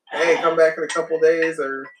back in a couple days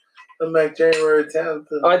or come back January 10th.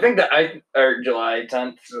 Oh, I think or July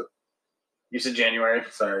 10th. You said January.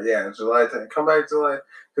 Sorry, yeah, July 10th. Come back July.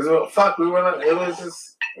 Because we went up, we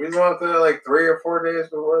just went up there like 3 or 4 days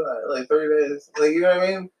before that. Like 3 days. Like, you know what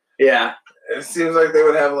I mean? Yeah. It seems like they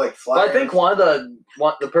would have like flyers. Well, I think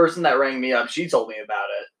the person that rang me up, she told me about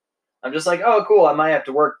it. I'm just like, oh, cool. I might have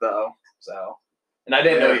to work though. So, and I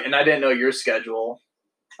didn't know your schedule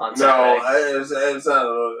on Saturday. No, it's not.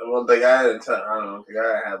 Well, the guy I don't know. The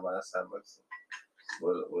guy I had last time was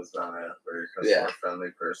not a very customer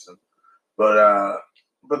friendly person. But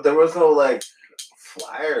there was no like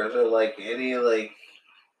flyers or like any like.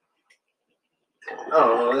 I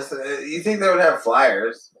don't know. Listen, you think they would have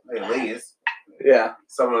flyers at least? Yeah.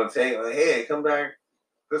 Someone would take like, hey, come back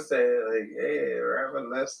this day. Like, hey, we're having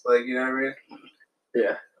this. Like, you know what I mean?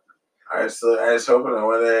 Yeah. I just opened it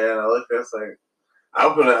one day and I looked at it. It's like I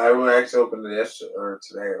actually opened it yesterday or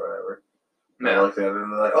today or whatever. And I looked at it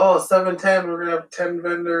and they're like, oh, 7:10. We're gonna have 10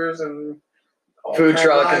 vendors and food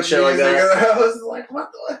truck and shit like that. I was like,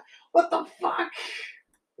 what the fuck?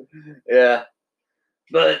 Yeah.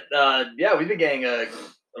 But yeah, we've been getting a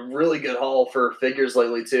really good haul for figures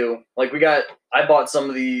lately too. Like I bought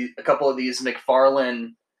a couple of these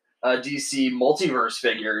McFarlane DC Multiverse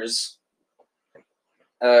figures.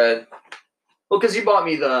 Well, because you bought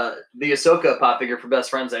me the Ahsoka pop figure for Best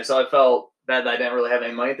Friends Day, so I felt bad that I didn't really have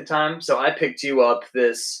any money at the time. So I picked you up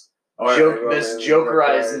this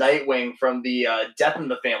Jokerized Nightwing from the Death in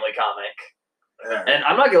the Family comic. Yeah. And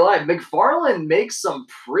I'm not gonna lie, McFarlane makes some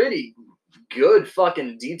pretty good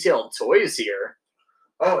fucking detailed toys here.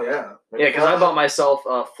 Oh yeah. Yeah, because I bought myself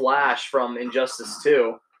a Flash from Injustice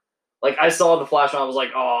 2. Like I saw the Flash and I was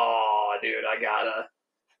like, oh dude, I gotta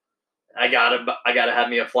have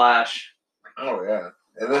me a Flash. Oh yeah.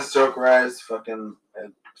 And this Jokerized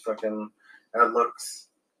that looks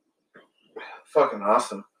fucking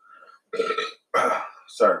awesome.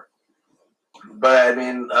 Sorry. But I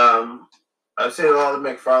mean, I've seen a lot of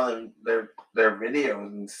McFarlane their videos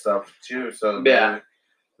and stuff too. So yeah,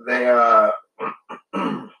 they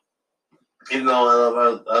even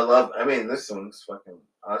though I love I mean this one's fucking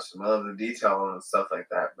awesome. I love the detail and stuff like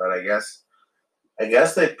that. But I guess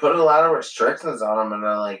they put a lot of restrictions on them,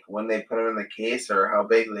 and like when they put them in the case or how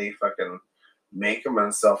big they fucking make them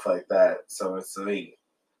and stuff like that. So it's like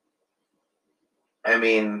I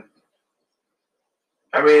mean,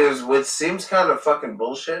 it seems kind of fucking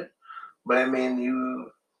bullshit, but I mean,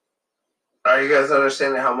 are you guys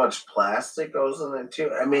understanding how much plastic goes in it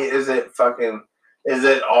too? I mean, is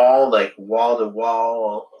it all like wall to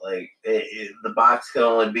wall? Like the box can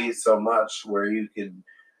only be so much where you could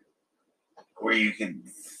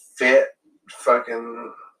fit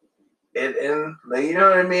fucking it in, like, you know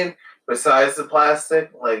what I mean? Besides the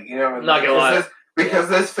plastic, like, you know what I mean? Not gonna lie. Because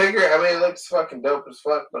this figure, I mean, it looks fucking dope as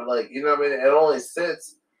fuck, but like, you know what I mean? It only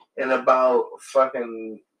sits in about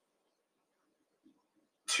fucking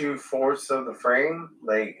 2/4 of the frame.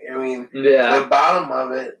 Like, I mean, the bottom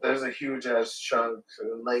of it, there's a huge ass chunk.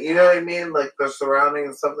 Like, you know what I mean? Like the surrounding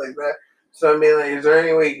and stuff like that. So I mean, like, is there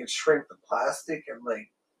any way you can shrink the plastic and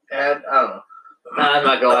like add? I don't know. I'm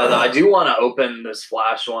not gonna lie though. I do want to open this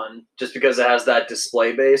Flash one just because it has that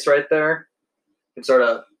display base right there. You can sort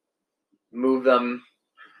of move them.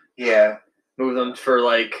 Yeah. Move them for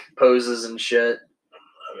like poses and shit.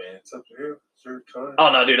 I mean, it's up to you. It's your choice.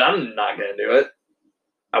 Oh no, dude, I'm not gonna do it.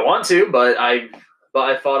 I want to, but I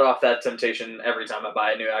fought off that temptation every time I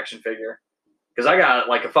buy a new action figure. Because I got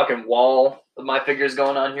like a fucking wall of my figures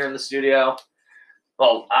going on here in the studio.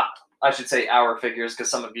 Well, I should say our figures because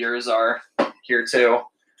some of yours are here too.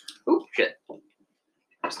 Ooh, shit.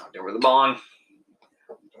 Let's not do with the bong.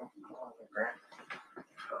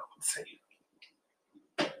 Let's see.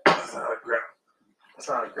 It's not a ground. It's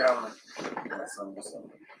not a ground.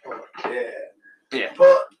 Yeah. Yeah.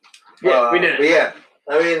 But, yeah, we did it. But yeah.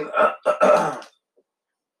 I mean,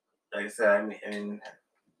 like I said, I mean,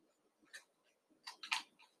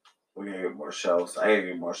 we gotta get more shelves. I gotta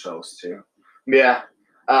get more shelves too. Yeah.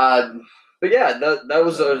 But yeah, that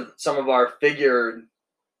was some of our figure,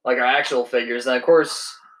 like our actual figures. And of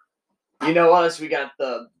course, you know us, we got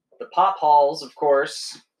the pop hauls, of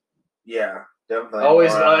course. Yeah, definitely.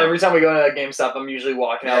 Always, every time we go to GameStop, I'm usually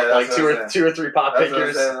walking out with like two or three pop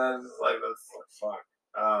figures. That's fuck.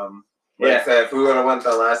 Like I said, if we would have went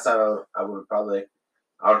the last time, I would have probably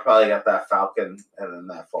got that Falcon and then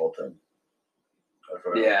that Fulton.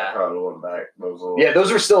 Yeah. I probably went back.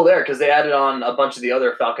 Those were still there because they added on a bunch of the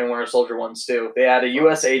other Falcon Winter Soldier ones too. They had a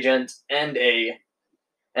U.S. agent and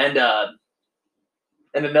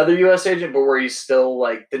another U.S. agent, but where he's still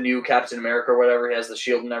like the new Captain America or whatever. He has the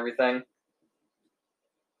shield and everything.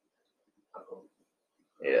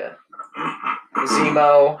 Yeah.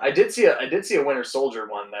 Zemo. I did see a Winter Soldier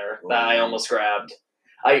one there that I almost grabbed.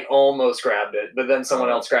 I almost grabbed it, but then someone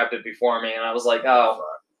else grabbed it before me, and I was like, oh,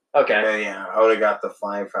 okay. Yeah, I would have got the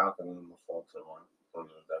Flying Falcon and the Fulton one.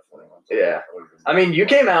 Those are definitely ones. Yeah. I mean, you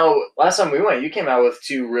came out, last time we went, you came out with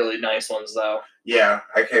two really nice ones, though. Yeah,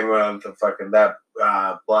 I came out with the fucking,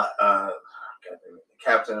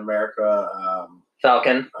 Captain America.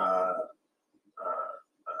 Falcon.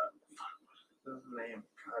 What's his name?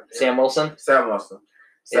 Sam Wilson?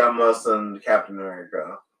 Sam Wilson, Captain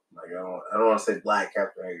America. Like, I don't want to say Black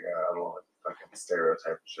Captain America. I don't want fucking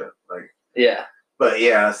stereotype shit. Like, yeah. But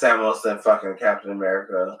yeah, Sam Wilson, fucking Captain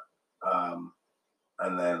America.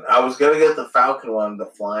 And then I was gonna get the Falcon one, the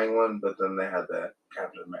flying one, but then they had the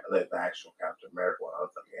the actual Captain America one. I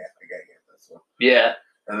was like, yeah, I gotta get this one. Yeah.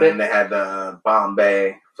 And then they had the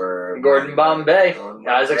Bombay for Gordon Bombay,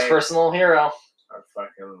 Isaac's personal hero. I'm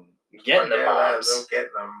fucking getting the moms. I'm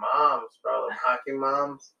getting the moms, bro. Them hockey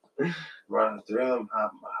moms. Running through them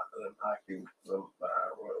hockey.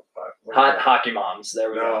 Hot hockey moms. There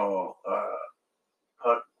we go.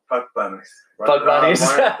 Puck bunnies. Puck bunnies.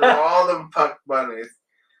 Running through all them puck bunnies.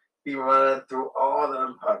 He running through all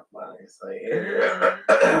them puck bunnies.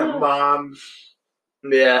 Like, moms.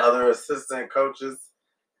 Yeah. Other assistant coaches.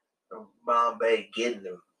 Bombay getting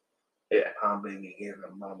them. Yeah. Bombay getting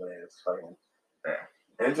them. Bombay is fucking. Yeah.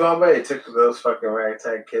 And Bombay took those fucking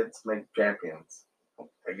ragtag kids to make champions.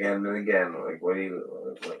 Again and again. Like, what do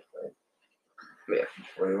you like? Yeah.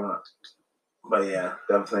 What do you want? But yeah,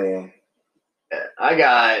 definitely. I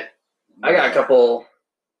got a couple.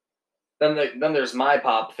 Then there's my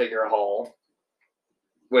pop figure haul,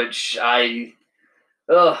 which I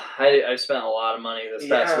spent a lot of money this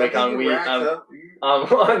past week on weed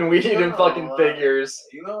on weed and fucking figures.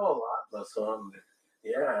 You know a lot this one.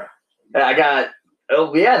 Yeah. I got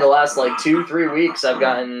the last like 2-3 weeks I've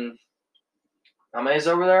gotten. How many is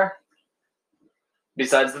over there?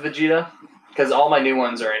 Besides the Vegeta, because all my new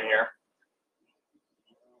ones are in here.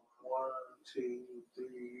 1, 2, 3,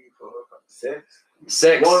 4, 5, 6.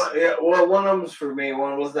 6. One of them's for me.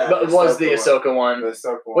 One was that. But it was the Ahsoka one. The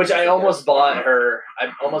Ahsoka one. Which I almost bought her.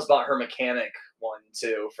 I almost bought her mechanic one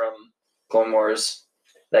too from Clone Wars.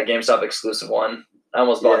 That GameStop exclusive one. I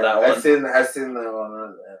almost bought that one. I seen that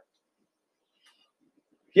one.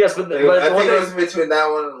 Yes, but I think it was between that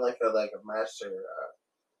one and like a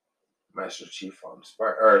Master Chief one,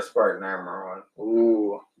 Spartan armor one.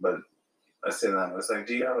 Ooh. But I seen that. I was like,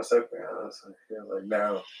 "Do you have a second?" I was like,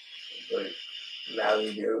 "No." Like, now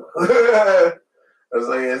you do. I was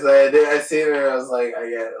like, I seen her. I was like, I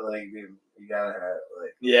get like, dude, you gotta have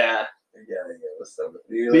like, yeah, you gotta get what's up.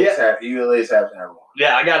 You at least have to have one.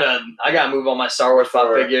 Yeah, I gotta move all my Star Wars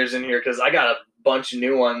pop figures in here because I got a bunch of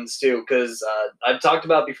new ones too. Because I've talked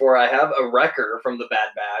about before, I have a Wrecker from the Bad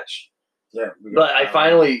Batch. Yeah, but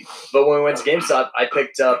when we went to GameStop, I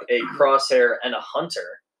picked up a Crosshair and a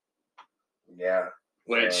Hunter. Yeah,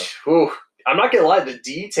 which, I'm not gonna lie, the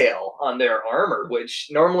detail on their armor, which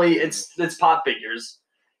normally it's pop figures,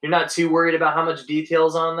 you're not too worried about how much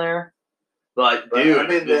detail's on there. But dude, I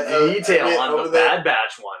mean, the detail on the Bad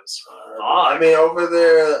Batch ones. I mean, over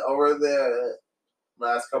the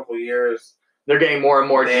last couple years, they're getting more and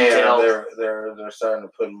more detail. They're starting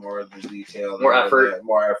to put more of the detail, more effort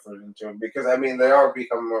into it because I mean they are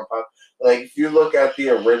becoming more pop. Like if you look at the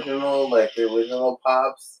original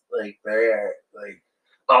pops, like they're like,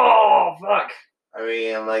 oh fuck. I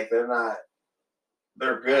mean, like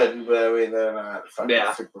they're good, but I mean they're not fucking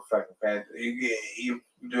super fucking fancy. You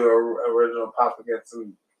do a original pop against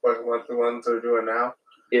some fucking what the ones they're doing now.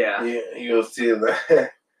 Yeah, you'll see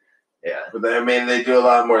that. Yeah, but I mean, they do a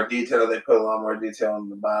lot more detail. They put a lot more detail in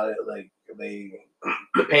the body, like the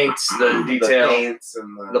paints, the detail, the paints,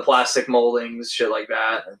 and the plastic moldings, shit like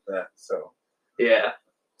that. So yeah.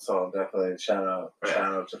 So definitely shout out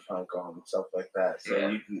to Funko and stuff like that.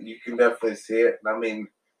 So you can definitely see it. I mean,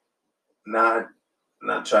 not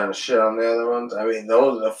trying to shit on the other ones. I mean,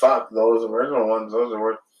 those original ones, those are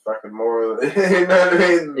worth fucking more. You know what I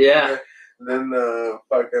mean? Yeah. Than the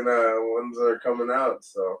fucking ones that are coming out.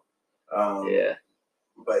 So. Yeah.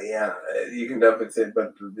 But yeah, you can definitely see it,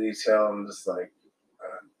 but the detail and just like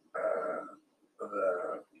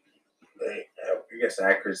I guess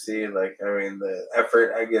accuracy, like I mean the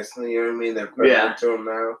effort, I guess you know what I mean. They're putting into them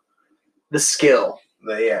now. The skill.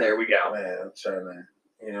 There we go. Yeah, I'm trying to,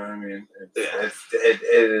 you know what I mean. It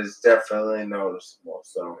is definitely noticeable.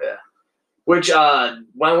 So yeah. Which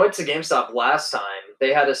when I went to GameStop last time,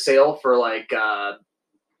 they had a sale for like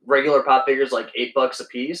regular pop figures, like $8 a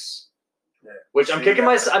piece. Yeah. Which I'm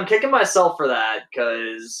kicking myself for that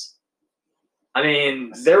because, I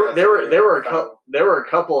mean, there were a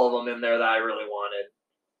couple of them in there that I really wanted.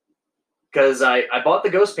 Because I bought the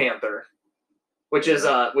Ghost Panther, which is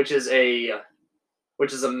a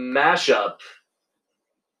mashup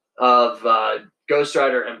of Ghost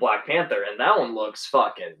Rider and Black Panther, and that one looks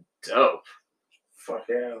fucking dope. Fuck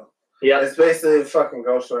yeah. Yeah. It's basically fucking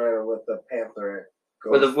Ghost Rider with the Panther.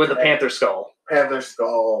 With the Panther skull. Panther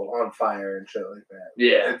skull on fire and shit like that.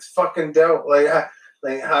 Yeah. It's fucking dope. I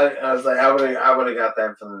was like, I would have got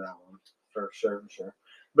that from that one for sure.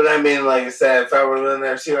 But I mean, like I said, if I were in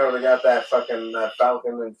there, she would have got that fucking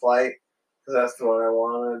Falcon in Flight because that's the one I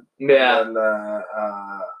wanted. Yeah. And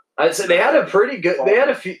I'd say they had a pretty good. They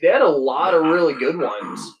had a lot of really good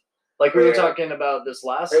ones. Like we were talking about this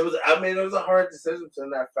last. It was a hard decision to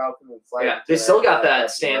that Falcon in Flight. Yeah, they still got that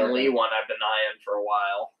Stan Lee one I've been eyeing for a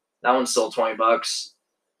while. That one's still $20,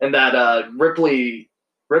 and that Ripley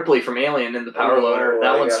from Alien in the Power Loader.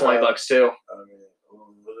 That one's $20 too.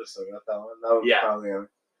 We still got that one. That was probably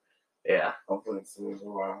yeah. Hopefully it's a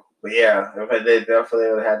while. But yeah, if they definitely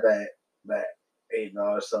would have had that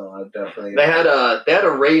 $8, so I definitely. They had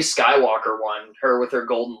a Rey Skywalker one, her with her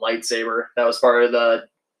golden lightsaber. That was part of the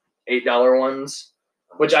 $8 ones,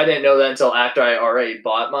 which I didn't know that until after I already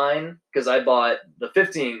bought mine because I bought the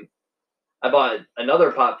 15. I bought another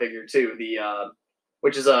pop figure too,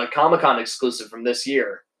 which is a Comic-Con exclusive from this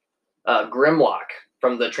year, Grimlock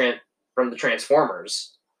from the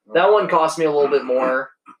Transformers. That one cost me a little bit more,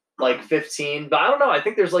 like $15, but I don't know. I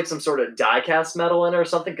think there's like some sort of die-cast metal in it or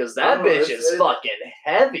something because that bitch is fucking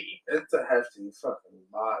heavy. It's a hefty fucking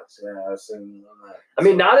box. Yeah, I've seen that. I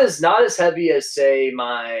mean, not as heavy as say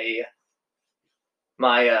my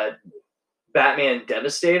Batman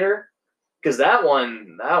Devastator. Because that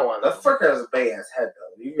one. That fucker has a big ass head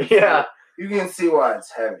though. You can see why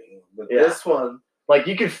it's heavy. But this one, like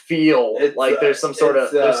you could feel like there's some sort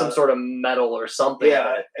of metal or something.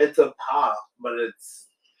 Yeah, it's a pop, but it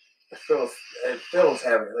feels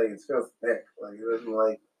heavy. Like it feels thick. Like it doesn't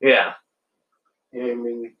like. Yeah. You know what I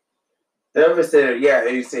mean? Devastator. Yeah,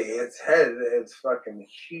 you see its head. It's fucking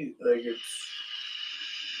huge. Like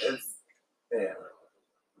it's yeah.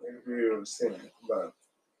 If you've seen it,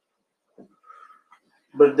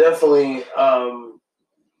 but definitely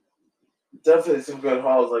some good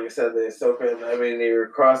hauls. Like I said, they're so good. I mean, your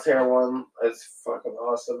Crosshair one is fucking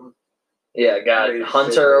awesome. Yeah, got Holy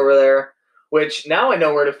Hunter shit. over there, which now I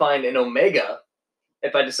know where to find an Omega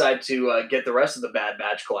if I decide to get the rest of the Bad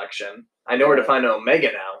Batch collection. I know where to find an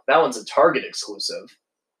Omega now. That one's a Target exclusive.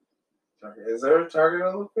 Is there a Target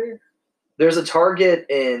on the thing? There's a Target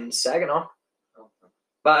in Saginaw.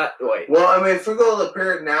 But wait. Well, I mean, if we go to the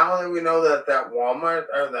period now that we know that Walmart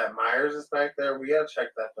or that Myers is back there, we gotta check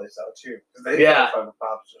that place out too. They fucking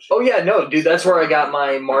pops and shit. Oh yeah, no, dude, that's where I got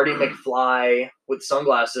my Marty McFly with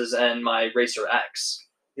sunglasses and my Racer X.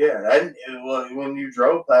 Yeah, when you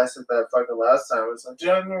drove past it that fucking last time, it's like, dude,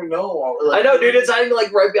 I don't even know. I know, dude, it's hiding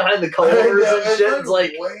like right behind the colors and shit. It's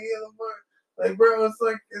like way in the front. Like, bro, it's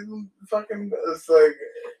like it's like.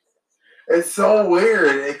 It's so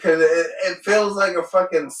weird because it feels like a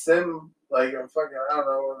fucking sim, like a fucking, I don't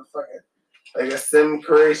know, like a sim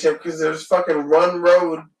creation because there's fucking one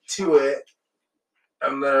road to it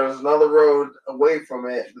and there's another road away from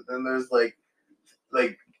it, but then there's like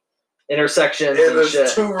intersections and and there's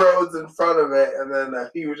shit. 2 roads in front of it and then a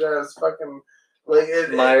huge ass fucking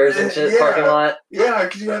Myers and shit parking lot. Yeah,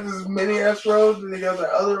 because you got this mini ass road, and you got the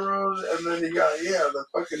other road, and then you got the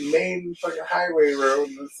fucking main fucking highway road.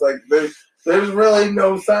 And it's like there's really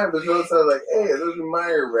no sign. There's no sign like, hey, there's a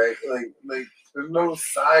Meyer back. Like there's no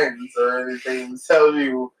signs or anything that tells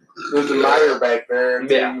you there's a Meyer back there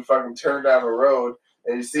until you fucking turn down the road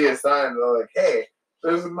and you see a sign and they're like, hey,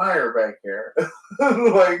 there's a Meyer back here.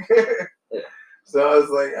 Like. So I was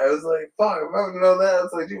like, fuck, if I would know that,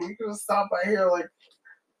 it's like, dude, we could have stopped by here like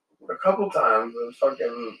a couple times and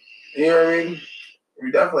fucking, you know what I mean?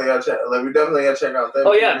 We definitely gotta check out them.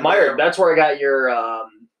 Oh yeah, Meyer. That's where I got your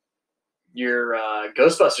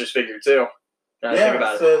Ghostbusters figure too. Now yeah, think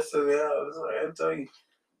about it. I tell you,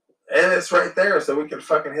 and it's right there, so we can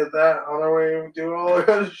fucking hit that on our way and do all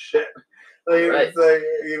the other shit. Like it's like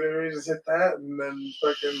we just hit that and then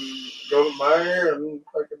fucking go to Meyer and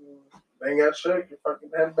fucking. Ain't got shit. You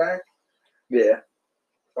fucking head back. Yeah.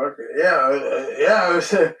 Fuck it. Yeah.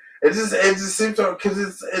 It just seems to because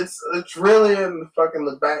it's really in fucking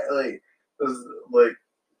the back. Like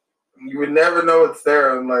you would never know it's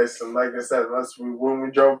there unless, and like I said, when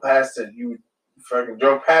we drove past it, you fucking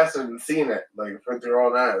drove past it and seen it like with your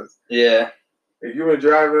own eyes. Yeah. If you were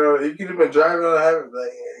driving, you could have been driving on the highway,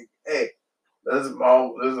 like, hey, there's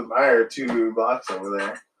a Meyer 2 blocks over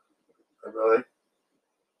there. Like, really.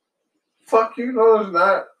 Fuck you, no, there's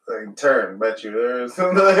not. Like, turn, bet you there's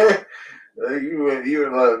something like you would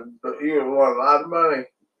want a lot of money.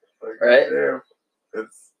 Like, right. Yeah,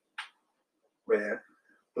 it's man.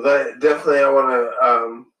 But I want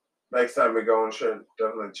to next time we go and should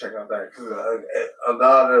definitely check out that because a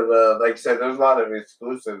lot of like you said, there's a lot of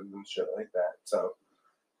exclusives and shit like that. So,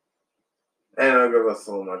 and it'll give us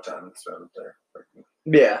a little more time to spend up there.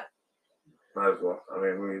 Yeah. Might as well. I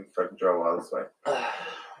mean, we fucking drove all this way.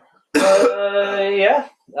 Yeah,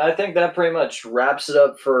 I think that pretty much wraps it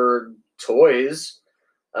up for toys.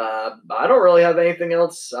 I don't really have anything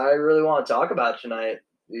else I really want to talk about tonight.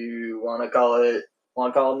 You want to call it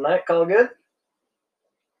a night? Call it good?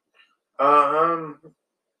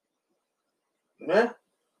 Yeah.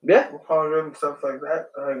 Yeah. We'll call it good and stuff like that.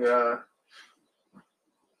 I think,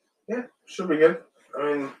 yeah, should be good. I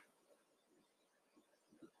mean,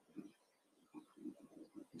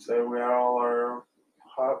 say we got all our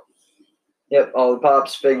pops. Yep, all the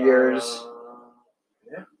pops, figures.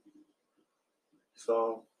 Yeah.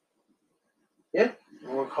 So, yeah,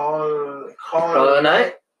 we'll call it a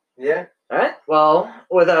night. Yeah. All right. Well,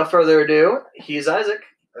 without further ado, he's Isaac.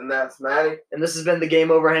 And that's Maddie. And this has been the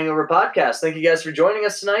Game Over Hangover podcast. Thank you guys for joining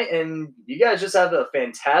us tonight, and you guys just have a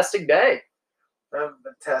fantastic day. Have a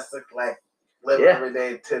fantastic life. Live every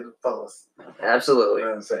day to the fullest. Absolutely. You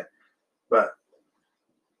know what I'm saying? But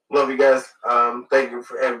love you guys. Thank you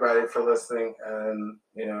for everybody for listening, and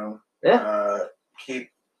keep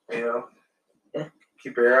your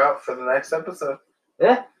ear out for the next episode.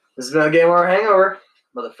 Yeah, this has been a Game Over Hangover,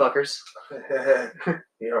 motherfuckers.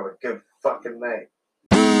 You have a good fucking night.